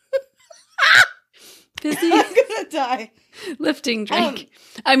 Fizzy. I'm gonna die. Lifting drink.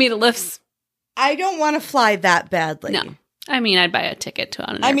 I mean, it lifts. I don't want to fly that badly. No. I mean, I'd buy a ticket to on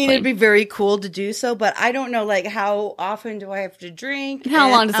an airplane. I mean, it'd be very cool to do so, but I don't know, like, how often do I have to drink? How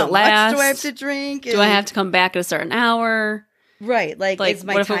long does it last? How much do I have to drink? Do I have to come back at a certain hour? Right. Like is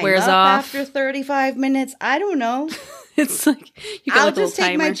my what if time it wears up off after 35 minutes? I don't know. It's like, you got I'll a little just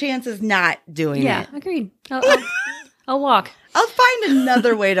take timer. my chances not doing it. Yeah, agreed. I'll walk. I'll find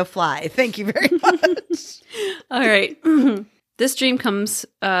another way to fly. Thank you very much. All right. This dream comes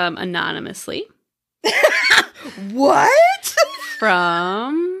anonymously. What?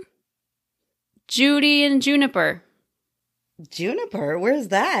 From Judy and Juniper. Juniper? Where's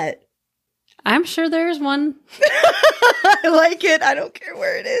that? I'm sure there's one. I like it. I don't care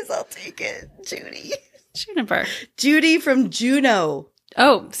where it is. I'll take it. Judy. Juniper. Judy from Juneau.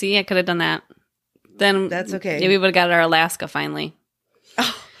 Oh, see, I could have done that. Then that's okay. Maybe we would have got our Alaska finally.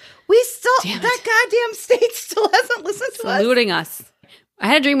 Oh, we still, that goddamn state still hasn't listened to us. Saluting us. I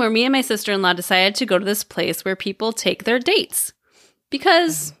had a dream where me and my sister-in-law decided to go to this place where people take their dates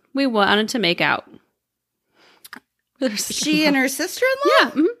because we wanted to make out. She and her sister-in-law? Yeah.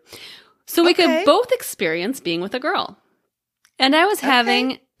 Mm-hmm. So we could both experience being with a girl. And I was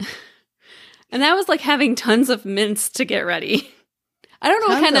having, and I was like having tons of mints to get ready. I don't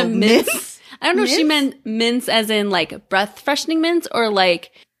know what kind of mints. I don't know if she meant mints as in like breath freshening mints or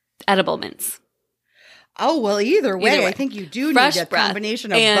like edible mints. Oh, well, either way. I think you do Fresh need a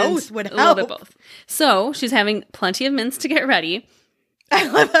combination of both would help. A little bit both. So she's having plenty of mints to get ready. I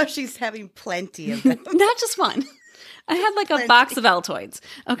love how she's having plenty of them. Not just one. I had like a box of Altoids.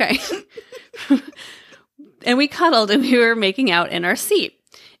 Okay. And we cuddled and we were making out in our seat.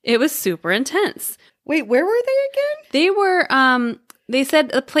 It was super intense. Wait, where were they again? They were, they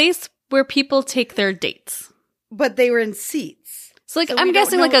said a place where people take their dates. But they were in seats. So like, I'm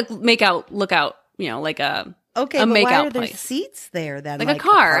guessing like a make-out, lookout, you know, like a make-out why are place. there seats there then? Like a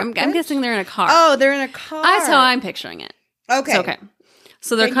car. I'm guessing they're in a car. Oh, they're in a car. That's how I'm picturing it. Okay. Okay.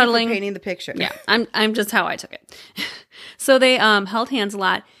 So they're cuddling. You for painting the picture. Yeah, I'm just how I took it. So they held hands a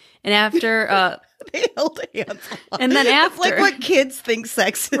lot, and after they held hands a lot. And then after, it's like what kids think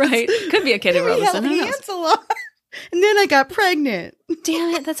sex is. Right? Could be a kid who wrote this. Held hands a lot, and then I got pregnant.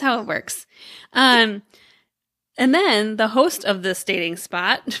 Damn it! That's how it works. And then the host of this dating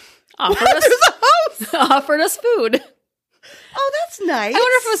spot offered us food. Oh, that's nice. I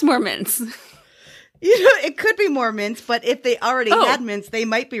wonder if it was more mints. It could be more mints, but if they already had mints, they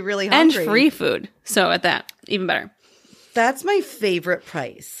might be really hungry. And free food. So at that, even better. That's my favorite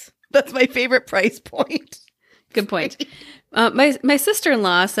price. That's my favorite price point. Good point. My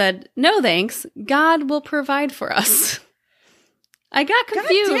sister-in-law said, "No thanks. God will provide for us." I got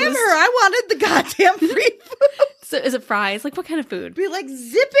confused. God damn her. I wanted the goddamn free food. So is it fries? Like, what kind of food? Be like,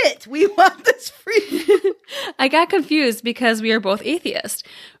 zip it. We want this free food. I got confused because we are both atheists.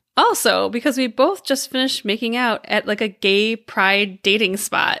 Also, because we both just finished making out at like a gay pride dating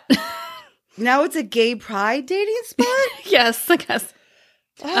spot. Now it's a gay pride dating spot? Yes, I guess.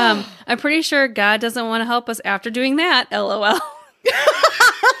 I'm pretty sure God doesn't want to help us after doing that. LOL.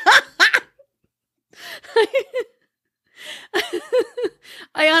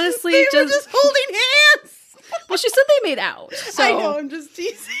 I honestly they were just holding hands. Well, she said they made out. So. I know, I'm just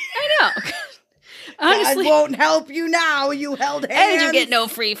teasing. I know. Honestly, God won't help you now. You held hands. And you get no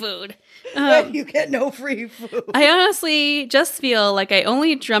free food. You get no free food. I honestly just feel like I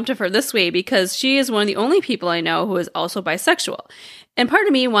only dreamt of her this way because she is one of the only people I know who is also bisexual. And part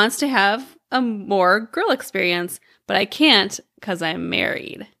of me wants to have a more girl experience, but I can't because I'm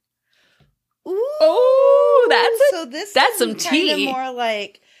married. Ooh. Oh, that's some tea. More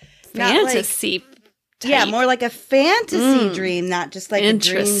like fantasy. Type. Yeah, more like a fantasy dream, not just like a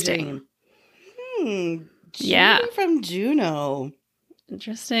dream. Yeah, from Juno.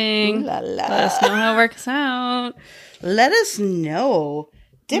 Interesting. Ooh la la. Let us know how it works out. Let us know.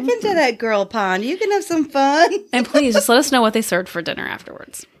 Dip into that girl pond. You can have some fun. And please, just let us know what they served for dinner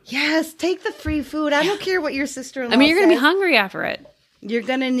afterwards. Yes, take the free food. I don't care what your sister-in-law I mean, you're going to be says. hungry after it. You're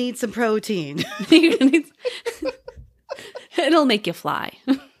going to need some protein. It'll make you fly.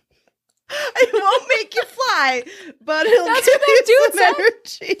 It won't make you fly, but it'll That's give what you that some dude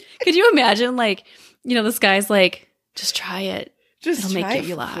energy. Could you imagine, like, this guy's like, just try it. Just it'll try make it,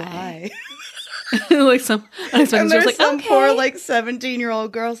 you fly. Like some unexpected. and there's like, some okay. poor, like,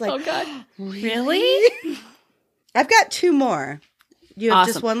 17-year-old girl's like, oh, God. Really? I've got two more. You have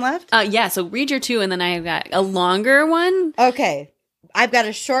just one left? Yeah, so read your two, and then I've got a longer one. Okay. I've got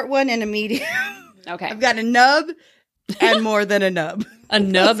a short one and a medium. Okay. I've got a nub and more than a nub. A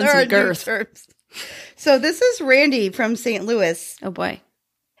nub and some girth. So this is Randy from St. Louis. Oh, boy.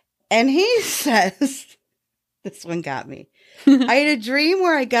 And he says, this one got me. I had a dream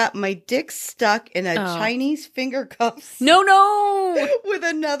where I got my dick stuck in a Chinese finger cuffs. No. With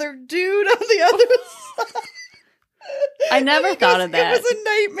another dude on the other side. I never thought of that. It was a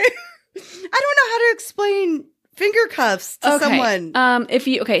nightmare. I don't know how to explain finger cuffs to someone. So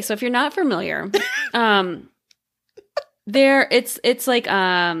if you're not familiar, it's like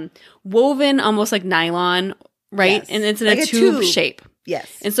woven almost like nylon, right? Yes. And it's in like a tube shape. Yes.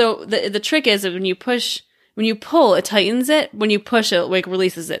 And so the trick is that when you pull, it tightens it. When you push, it like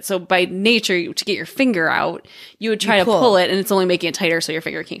releases it. So by nature, to get your finger out, you would try to pull it, and it's only making it tighter so your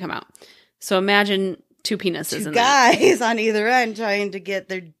finger can't come out. So imagine two penises in guys on either end trying to get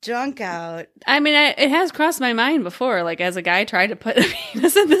their junk out. I mean, it has crossed my mind before, like as a guy tried to put a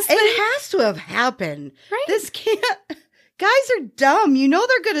penis in this thing. It has to have happened. Right? This can't. Guys are dumb. You know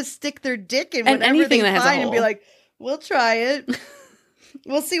they're going to stick their dick in whatever anything they that has a find and be hole. like, we'll try it.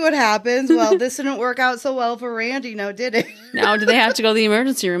 We'll see what happens. Well, this didn't work out so well for Randy, now did it? Now, do they have to go to the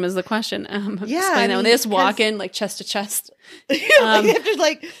emergency room is the question. Yeah. When they just walk in like chest to chest. They have to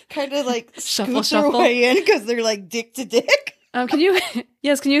like kind of like Shuffle. their way in because they're like dick to dick. Can you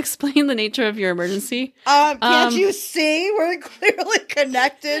explain the nature of your emergency? Can't you see? We're clearly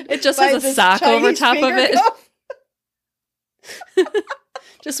connected. It just by has a this sock over Chinese top of finger it. cuff.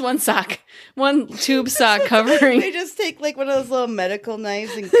 Just one sock. One tube sock covering. They just take like one of those little medical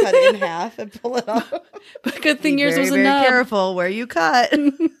knives and cut it in half and pull it off. But good thing Be yours very, was a very nub. careful where you cut.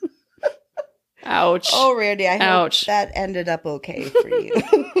 Ouch. Oh, Randy, I hope that ended up okay for you.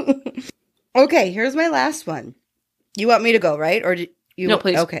 Okay, here's my last one. You want me to go, right? Or do you? No,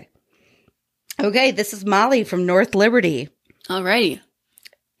 please. Okay, this is Molly from North Liberty. Alrighty.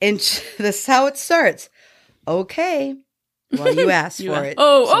 And this is how it starts. Okay. Well, you asked for it.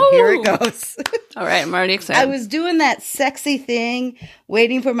 Here it goes. All right, I'm already excited. I was doing that sexy thing,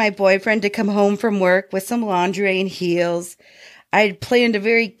 waiting for my boyfriend to come home from work with some lingerie and heels. I had planned a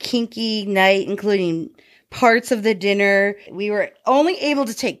very kinky night, including parts of the dinner. We were only able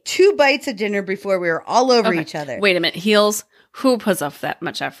to take 2 bites of dinner before we were all over each other. Wait a minute. Heels? Who puts up that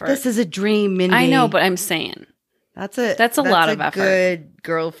much effort? This is a dream, Mindy. I know, but I'm saying. That's a lot of effort. Good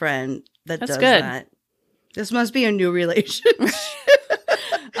girlfriend that does good. that. This must be a new relationship.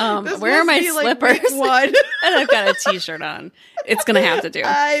 Where are my slippers? One. And I've got a t-shirt on. It's going to have to do.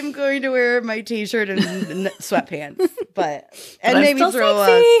 I'm going to wear my t-shirt and sweatpants, but I'm maybe still throw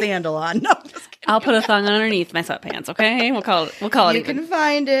sexy. a sandal on. No, I'm just kidding. I'll put a thong underneath my sweatpants, okay? We'll call it You even. can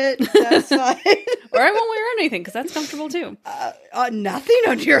find it. That's fine. Or I won't wear anything because that's comfortable too. Nothing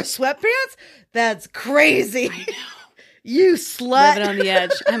under your sweatpants? That's crazy. I know. You slut. Living on the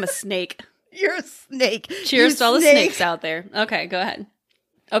edge. I'm a snake. You're a snake. Cheers to all the snakes out there. Okay, go ahead.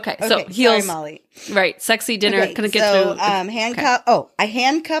 Okay, so heels. Sorry, Molly. Right, sexy dinner. Okay, Gonna get through. Handcuff. Okay. I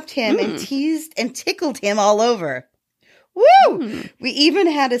handcuffed him and teased and tickled him all over. Woo! We even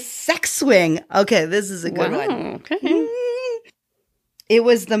had a sex swing. Okay, this is a good one. Okay. It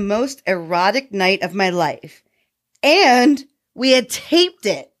was the most erotic night of my life, and we had taped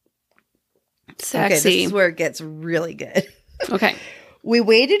it. Sexy. Okay, this is where it gets really good. Okay. We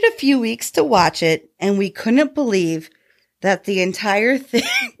waited a few weeks to watch it, and we couldn't believe that the entire thing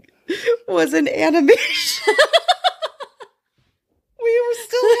was an animation. We were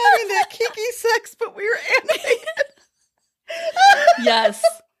still having that kinky sex, but we were animated. Yes.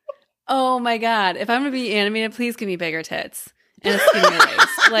 Oh my God. If I'm going to be animated, please give me bigger tits and a skinnier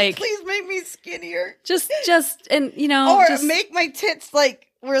waist. Like, please make me skinnier. Just, and you know, or just, make my tits like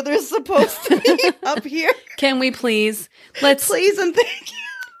where they're supposed to be up here. Can we please? Please and thank you.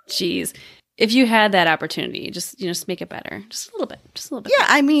 Jeez. If you had that opportunity, just make it better. Just a little bit. Yeah,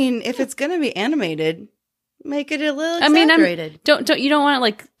 I mean, if it's going to be animated, make it a little exaggerated. You don't want it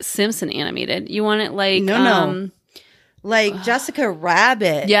like Simpson animated. You want it like no. Like Jessica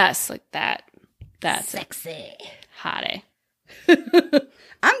Rabbit. Yes, like that. That's sexy. Hottie.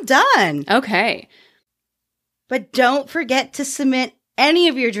 I'm done. Okay. But don't forget to submit any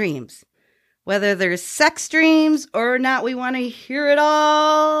of your dreams. Whether they're sex dreams or not, we want to hear it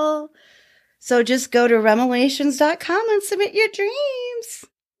all. So just go to remelations.com and submit your dreams.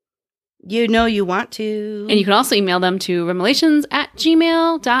 You know you want to. And you can also email them to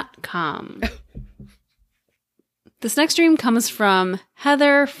remelations@gmail.com. This next dream comes from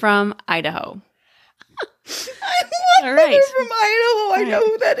Heather from Idaho. I love All right. Heather from Idaho. I know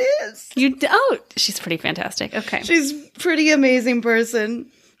who that is. She's pretty fantastic. Okay. She's a pretty amazing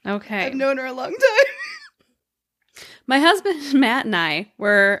person. Okay. I've known her a long time. My husband, Matt, and I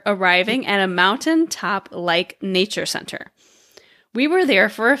were arriving at a mountaintop-like nature center. We were there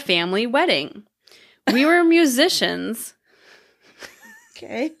for a family wedding. We were musicians.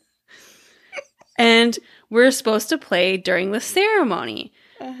 Okay. And we're supposed to play during the ceremony.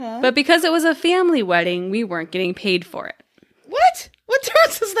 But because it was a family wedding, we weren't getting paid for it. What? What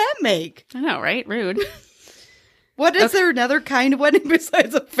difference does that make? I know, right? Rude. What is there another kind of wedding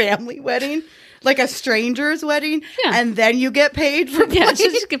besides a family wedding? Like a stranger's wedding? Yeah. And then you get paid for playing? Yeah, she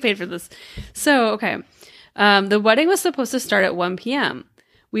just get paid for this. So, okay. The wedding was supposed to start at 1 p.m.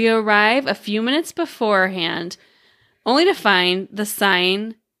 We arrive a few minutes beforehand, only to find the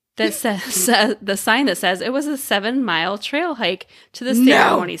sign that says it was a 7-mile trail hike to the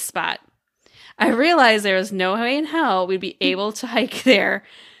ceremony spot. I realized there was no way in hell we'd be able to hike there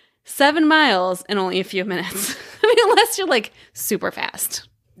 7 miles in only a few minutes. I mean, unless you're like super fast.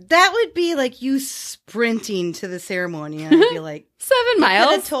 That would be like you sprinting to the ceremony. And I'd be like, 7 miles? You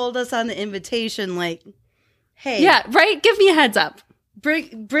could have told us on the invitation, like, hey. Yeah, right? Give me a heads up.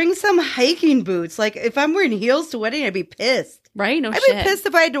 Bring some hiking boots. Like, if I'm wearing heels to a wedding, I'd be pissed. Right? No I'd shit. be pissed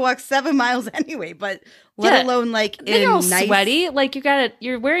if I had to walk 7 miles anyway, but let alone like then in you're all nice... sweaty. Like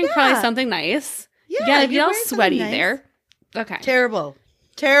you're wearing probably something nice. Yeah, you gotta be you're all wearing something sweaty nice. there. Okay. Terrible.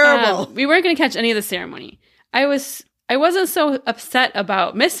 We weren't going to catch any of the ceremony. I wasn't so upset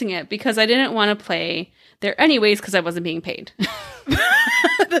about missing it because I didn't want to play there anyways because I wasn't being paid.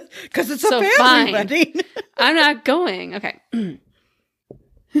 Because it's a family wedding. I'm not going. Okay.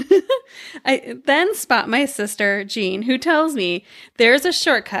 I then spot my sister, Jean, who tells me there's a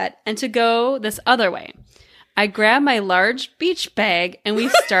shortcut and to go this other way. I grab my large beach bag and we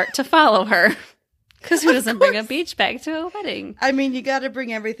start to follow her. Because who doesn't bring a beach bag to a wedding? I mean, you got to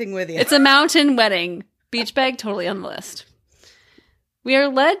bring everything with you. It's a mountain wedding. Beach bag totally on the list. We are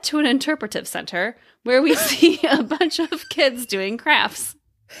led to an interpretive center where we see a bunch of kids doing crafts.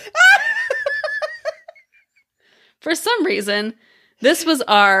 For some reason, this was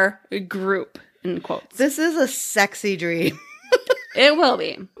our group, in quotes. This is a sexy dream. It will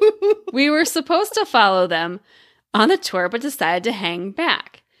be. We were supposed to follow them on the tour, but decided to hang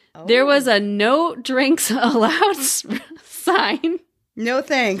back. Oh. There was a no drinks allowed sign. No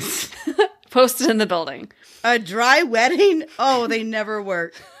thanks. Posted in the building. A dry wedding? Oh, they never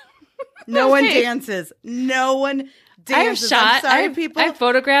work. No one dances. No one dances. I've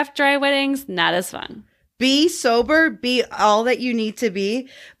photographed dry weddings. Not as fun. be sober, be all that you need to be,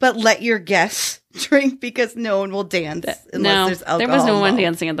 but let your guests drink because no one will dance unless there's alcohol. There was no one involved.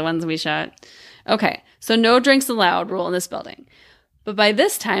 dancing at the ones we shot. Okay, so no drinks allowed rule in this building. But by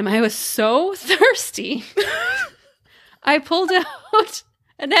this time, I was so thirsty, I pulled out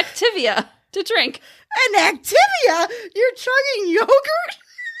an Activia to drink. An Activia? You're chugging yogurt?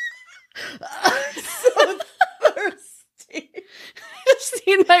 I'm so thirsty. Just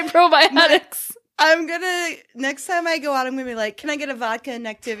need my probiotics. I'm gonna, next time I go out, I'm gonna be like, can I get a vodka and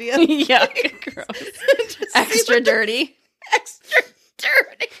Activia? Yuck, gross. Extra dirty. Extra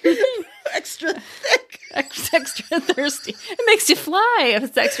dirty. Extra thick. Extra thirsty. It makes you fly if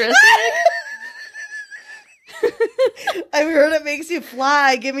it's extra thick. I've heard it makes you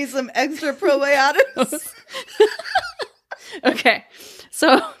fly. Give me some extra probiotics. Okay,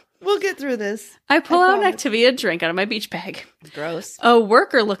 so we'll get through this. I pull out an Activia drink out of my beach bag. Gross. A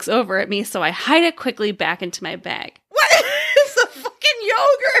worker looks over at me, so I hide it quickly back into my bag. What? It's a fucking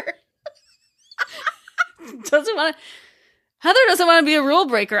yogurt. Heather doesn't want to be a rule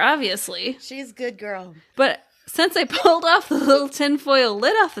breaker, obviously. She's a good girl. But since I pulled off the little tinfoil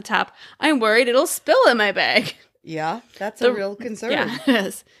lid off the top, I'm worried it'll spill in my bag. Yeah, that's a real concern. Yeah, it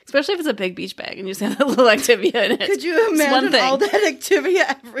is. Especially if it's a big beach bag and you just have that little Activia in it. Could you imagine all that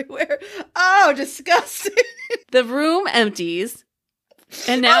Activia everywhere? Oh, disgusting. The room empties,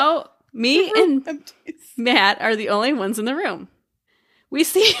 and now me and Matt are the only ones in the room. We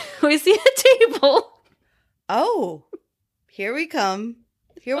see a table. Oh, here we come.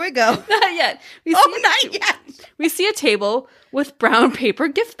 Here we go. Not yet. Not yet. We see a table with brown paper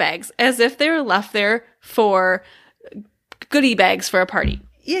gift bags, as if they were left there for goodie bags for a party.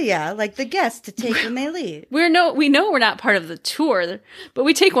 Yeah, like the guests to take when they leave. We know we're not part of the tour, but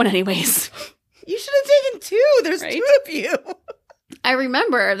we take one anyways. You should have taken two. There's right? 2 of you. I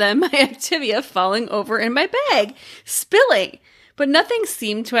remember then my Activia falling over in my bag, spilling, but nothing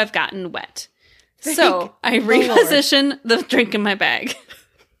seemed to have gotten wet. So I reposition the drink in my bag.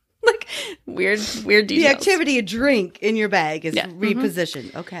 Like weird details. The Activia drink in your bag is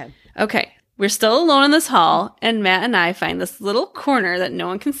repositioned. Mm-hmm. Okay. We're still alone in this hall, and Matt and I find this little corner that no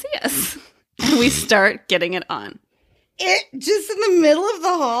one can see us. And we start getting it on. It just in the middle of the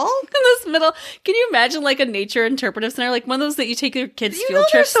hall? In this middle. Can you imagine like a nature interpretive center? Like one of those that you take your kids field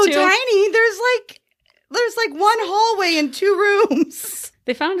trips so to? Tiny. There's like one hallway and 2 rooms.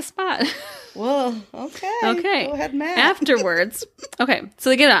 They found a spot. Well, okay. Go ahead, Matt. Afterwards. Okay, so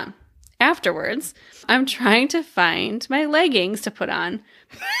they get on. Afterwards, I'm trying to find my leggings to put on.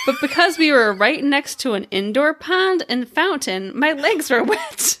 But because we were right next to an indoor pond and fountain, my legs were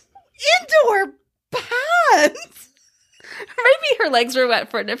wet. Indoor pond? Maybe her legs were wet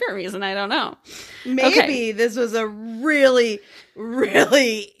for a different reason. I don't know. Maybe this was a really,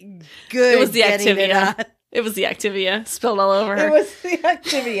 really good. It was the Activia. It was the Activia spilled all over her. It was the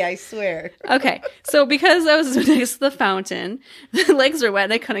Activia, I swear. Okay, so because I was next to the fountain, the legs were wet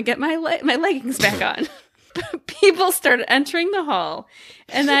and I couldn't get my leggings back on. People started entering the hall,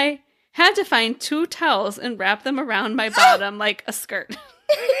 and I had to find 2 towels and wrap them around my bottom like a skirt.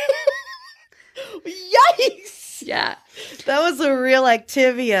 Yikes! Yeah. That was a real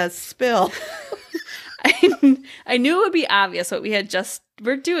Activia spill. I knew it would be obvious what we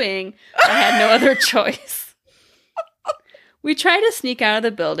were doing. I had no other choice. We try to sneak out of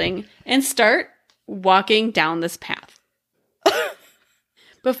the building and start walking down this path.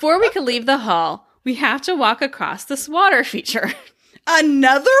 Before we could leave the hall, we have to walk across this water feature.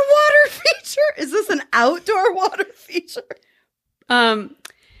 Another water feature? Is this an outdoor water feature?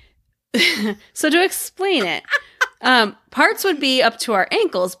 So to explain it, parts would be up to our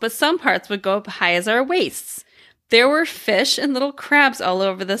ankles, but some parts would go up high as our waists. There were fish and little crabs all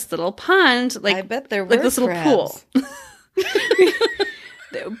over this little pond. I bet there were like this crabs. Little pool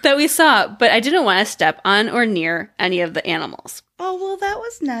that we saw, but I didn't want to step on or near any of the animals. Oh, well, that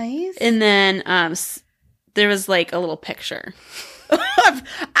was nice. And then there was like a little picture.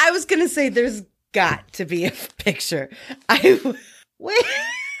 I was going to say there's got to be a picture. Wait.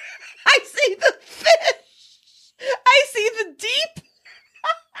 I see the fish. I see the deep.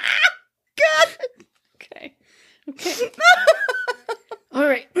 God. Okay. All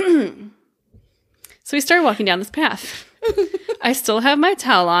right. So we started walking down this path. I still have my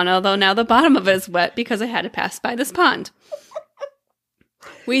towel on, although now the bottom of it is wet because I had to pass by this pond.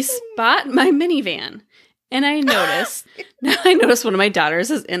 We spot my minivan, and I notice one of my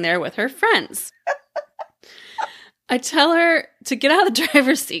daughters is in there with her friends. I tell her to get out of the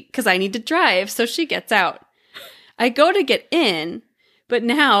driver's seat because I need to drive, so she gets out. I go to get in, but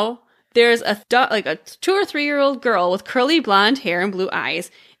now there's a 2 or 3 year old girl with curly blonde hair and blue eyes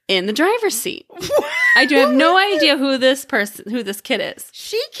in the driver's seat. I do have no idea who this kid is.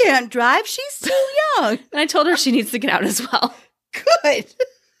 She can't drive. She's too young. And I told her she needs to get out as well. Good.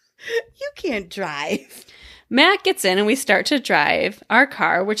 You can't drive. Matt gets in and we start to drive our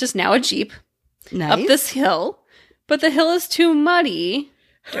car, which is now a Jeep, Nice. up this hill. But the hill is too muddy,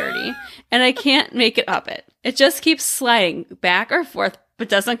 dirty, and I can't make it up it. It just keeps sliding back or forth, but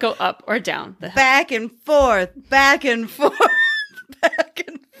doesn't go up or down the hill. Back and forth, back and forth, back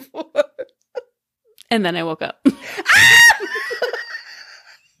and forth. And then I woke up.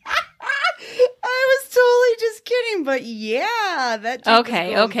 I was totally just kidding, but yeah, that.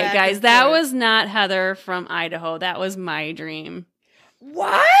 Okay, guys. That was not Heather from Idaho. That was my dream.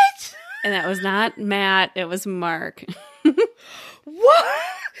 What? And that was not Matt. It was Mark. What?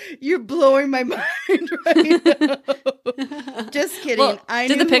 You're blowing my mind right now. Just kidding. Well,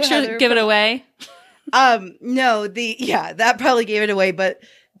 did the picture give it away? No, that probably gave it away, but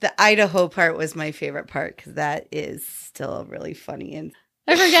the Idaho part was my favorite part because that is still really funny. And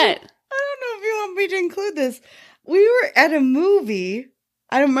I forget. I don't know if you want me to include this. We were at a movie.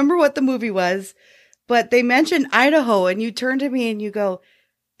 I don't remember what the movie was, but they mentioned Idaho, and you turned to me and you go,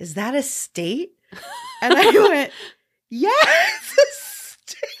 "Is that a state?" And I went, "Yeah, it's a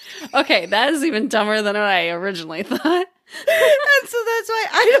state." Okay, that is even dumber than what I originally thought. And so that's why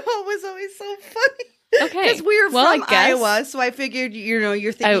Idaho was always so funny. Okay. Because we were from Iowa, so I figured,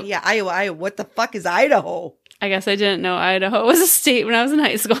 you're thinking, Iowa, what the fuck is Idaho? I guess I didn't know Idaho was a state when I was in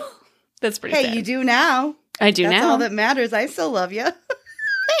high school. That's pretty sad. You do now. I do now. That's all that matters. I still love you.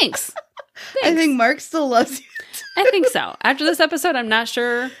 Thanks. I think Mark still loves you. I think so. After this episode, I'm not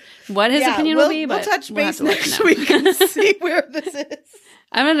sure what his opinion will be, but we'll touch base next week and see where this is.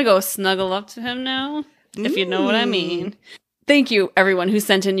 I'm going to go snuggle up to him now, if you know what I mean. Thank you, everyone who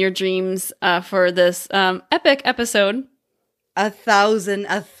sent in your dreams for this epic episode. 1,000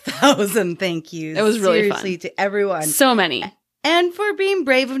 thank yous. It was really Seriously, fun. to everyone. So many. And for being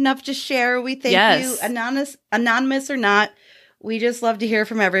brave enough to share. We thank you, anonymous or not. We just love to hear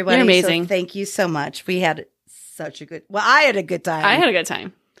from everybody. You're amazing. So thank you so much. We had such a good... Well, I had a good time. I had a good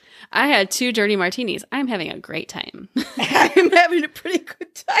time. I had 2 dirty martinis. I'm having a great time. I'm having a pretty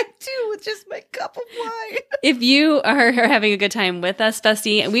good time, too, with just my cup of wine. If you are having a good time with us,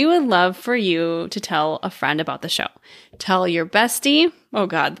 bestie, we would love for you to tell a friend about the show. Tell your bestie. Oh,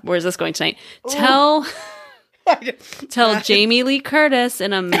 God, where's this going tonight? Tell Jamie Lee Curtis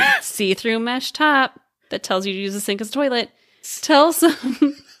in a see-through mesh top that tells you to use the sink as a toilet. Tell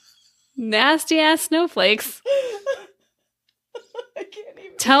some nasty-ass snowflakes. I can't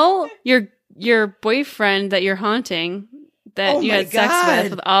even. Tell your boyfriend that you're haunting that you had sex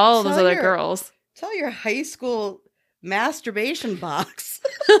with all those other girls. Tell your high school masturbation box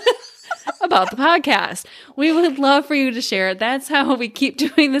about the podcast. We would love for you to share it. That's how we keep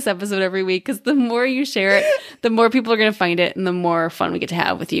doing this episode every week, because the more you share it, the more people are going to find it and the more fun we get to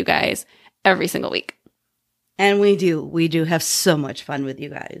have with you guys every single week. And we do have so much fun with you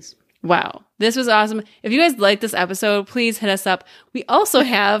guys. Wow. This was awesome. If you guys like this episode, please hit us up. We also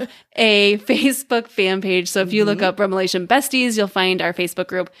have a Facebook fan page. So if you look up Revelation Besties, you'll find our Facebook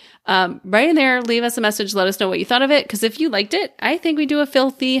group. Right in there, leave us a message. Let us know what you thought of it. Because if you liked it, I think we do a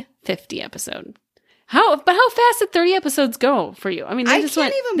filthy 50 episode. How fast did 30 episodes go for you? I mean, they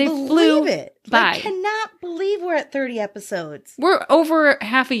flew it. By. I cannot believe we're at 30 episodes. We're over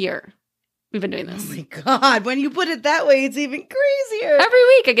half a year. We've been doing this. Oh my God. When you put it that way, it's even crazier. Every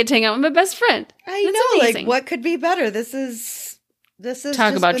week I get to hang out with my best friend. I know. Amazing. Like, what could be better? This is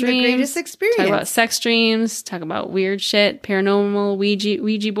talk about dreams, the greatest experience. Talk about sex dreams. Talk about weird shit, paranormal,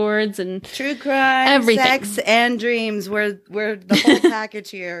 Ouija boards, and true crime, everything. Sex and dreams. We're the whole package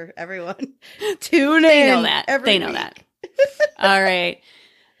here, everyone. Tune in. They know that. They know that. All right.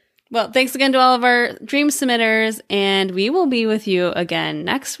 Well, thanks again to all of our dream submitters, and we will be with you again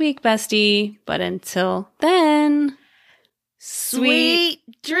next week, bestie. But until then, sweet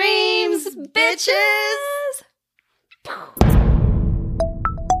dreams, bitches!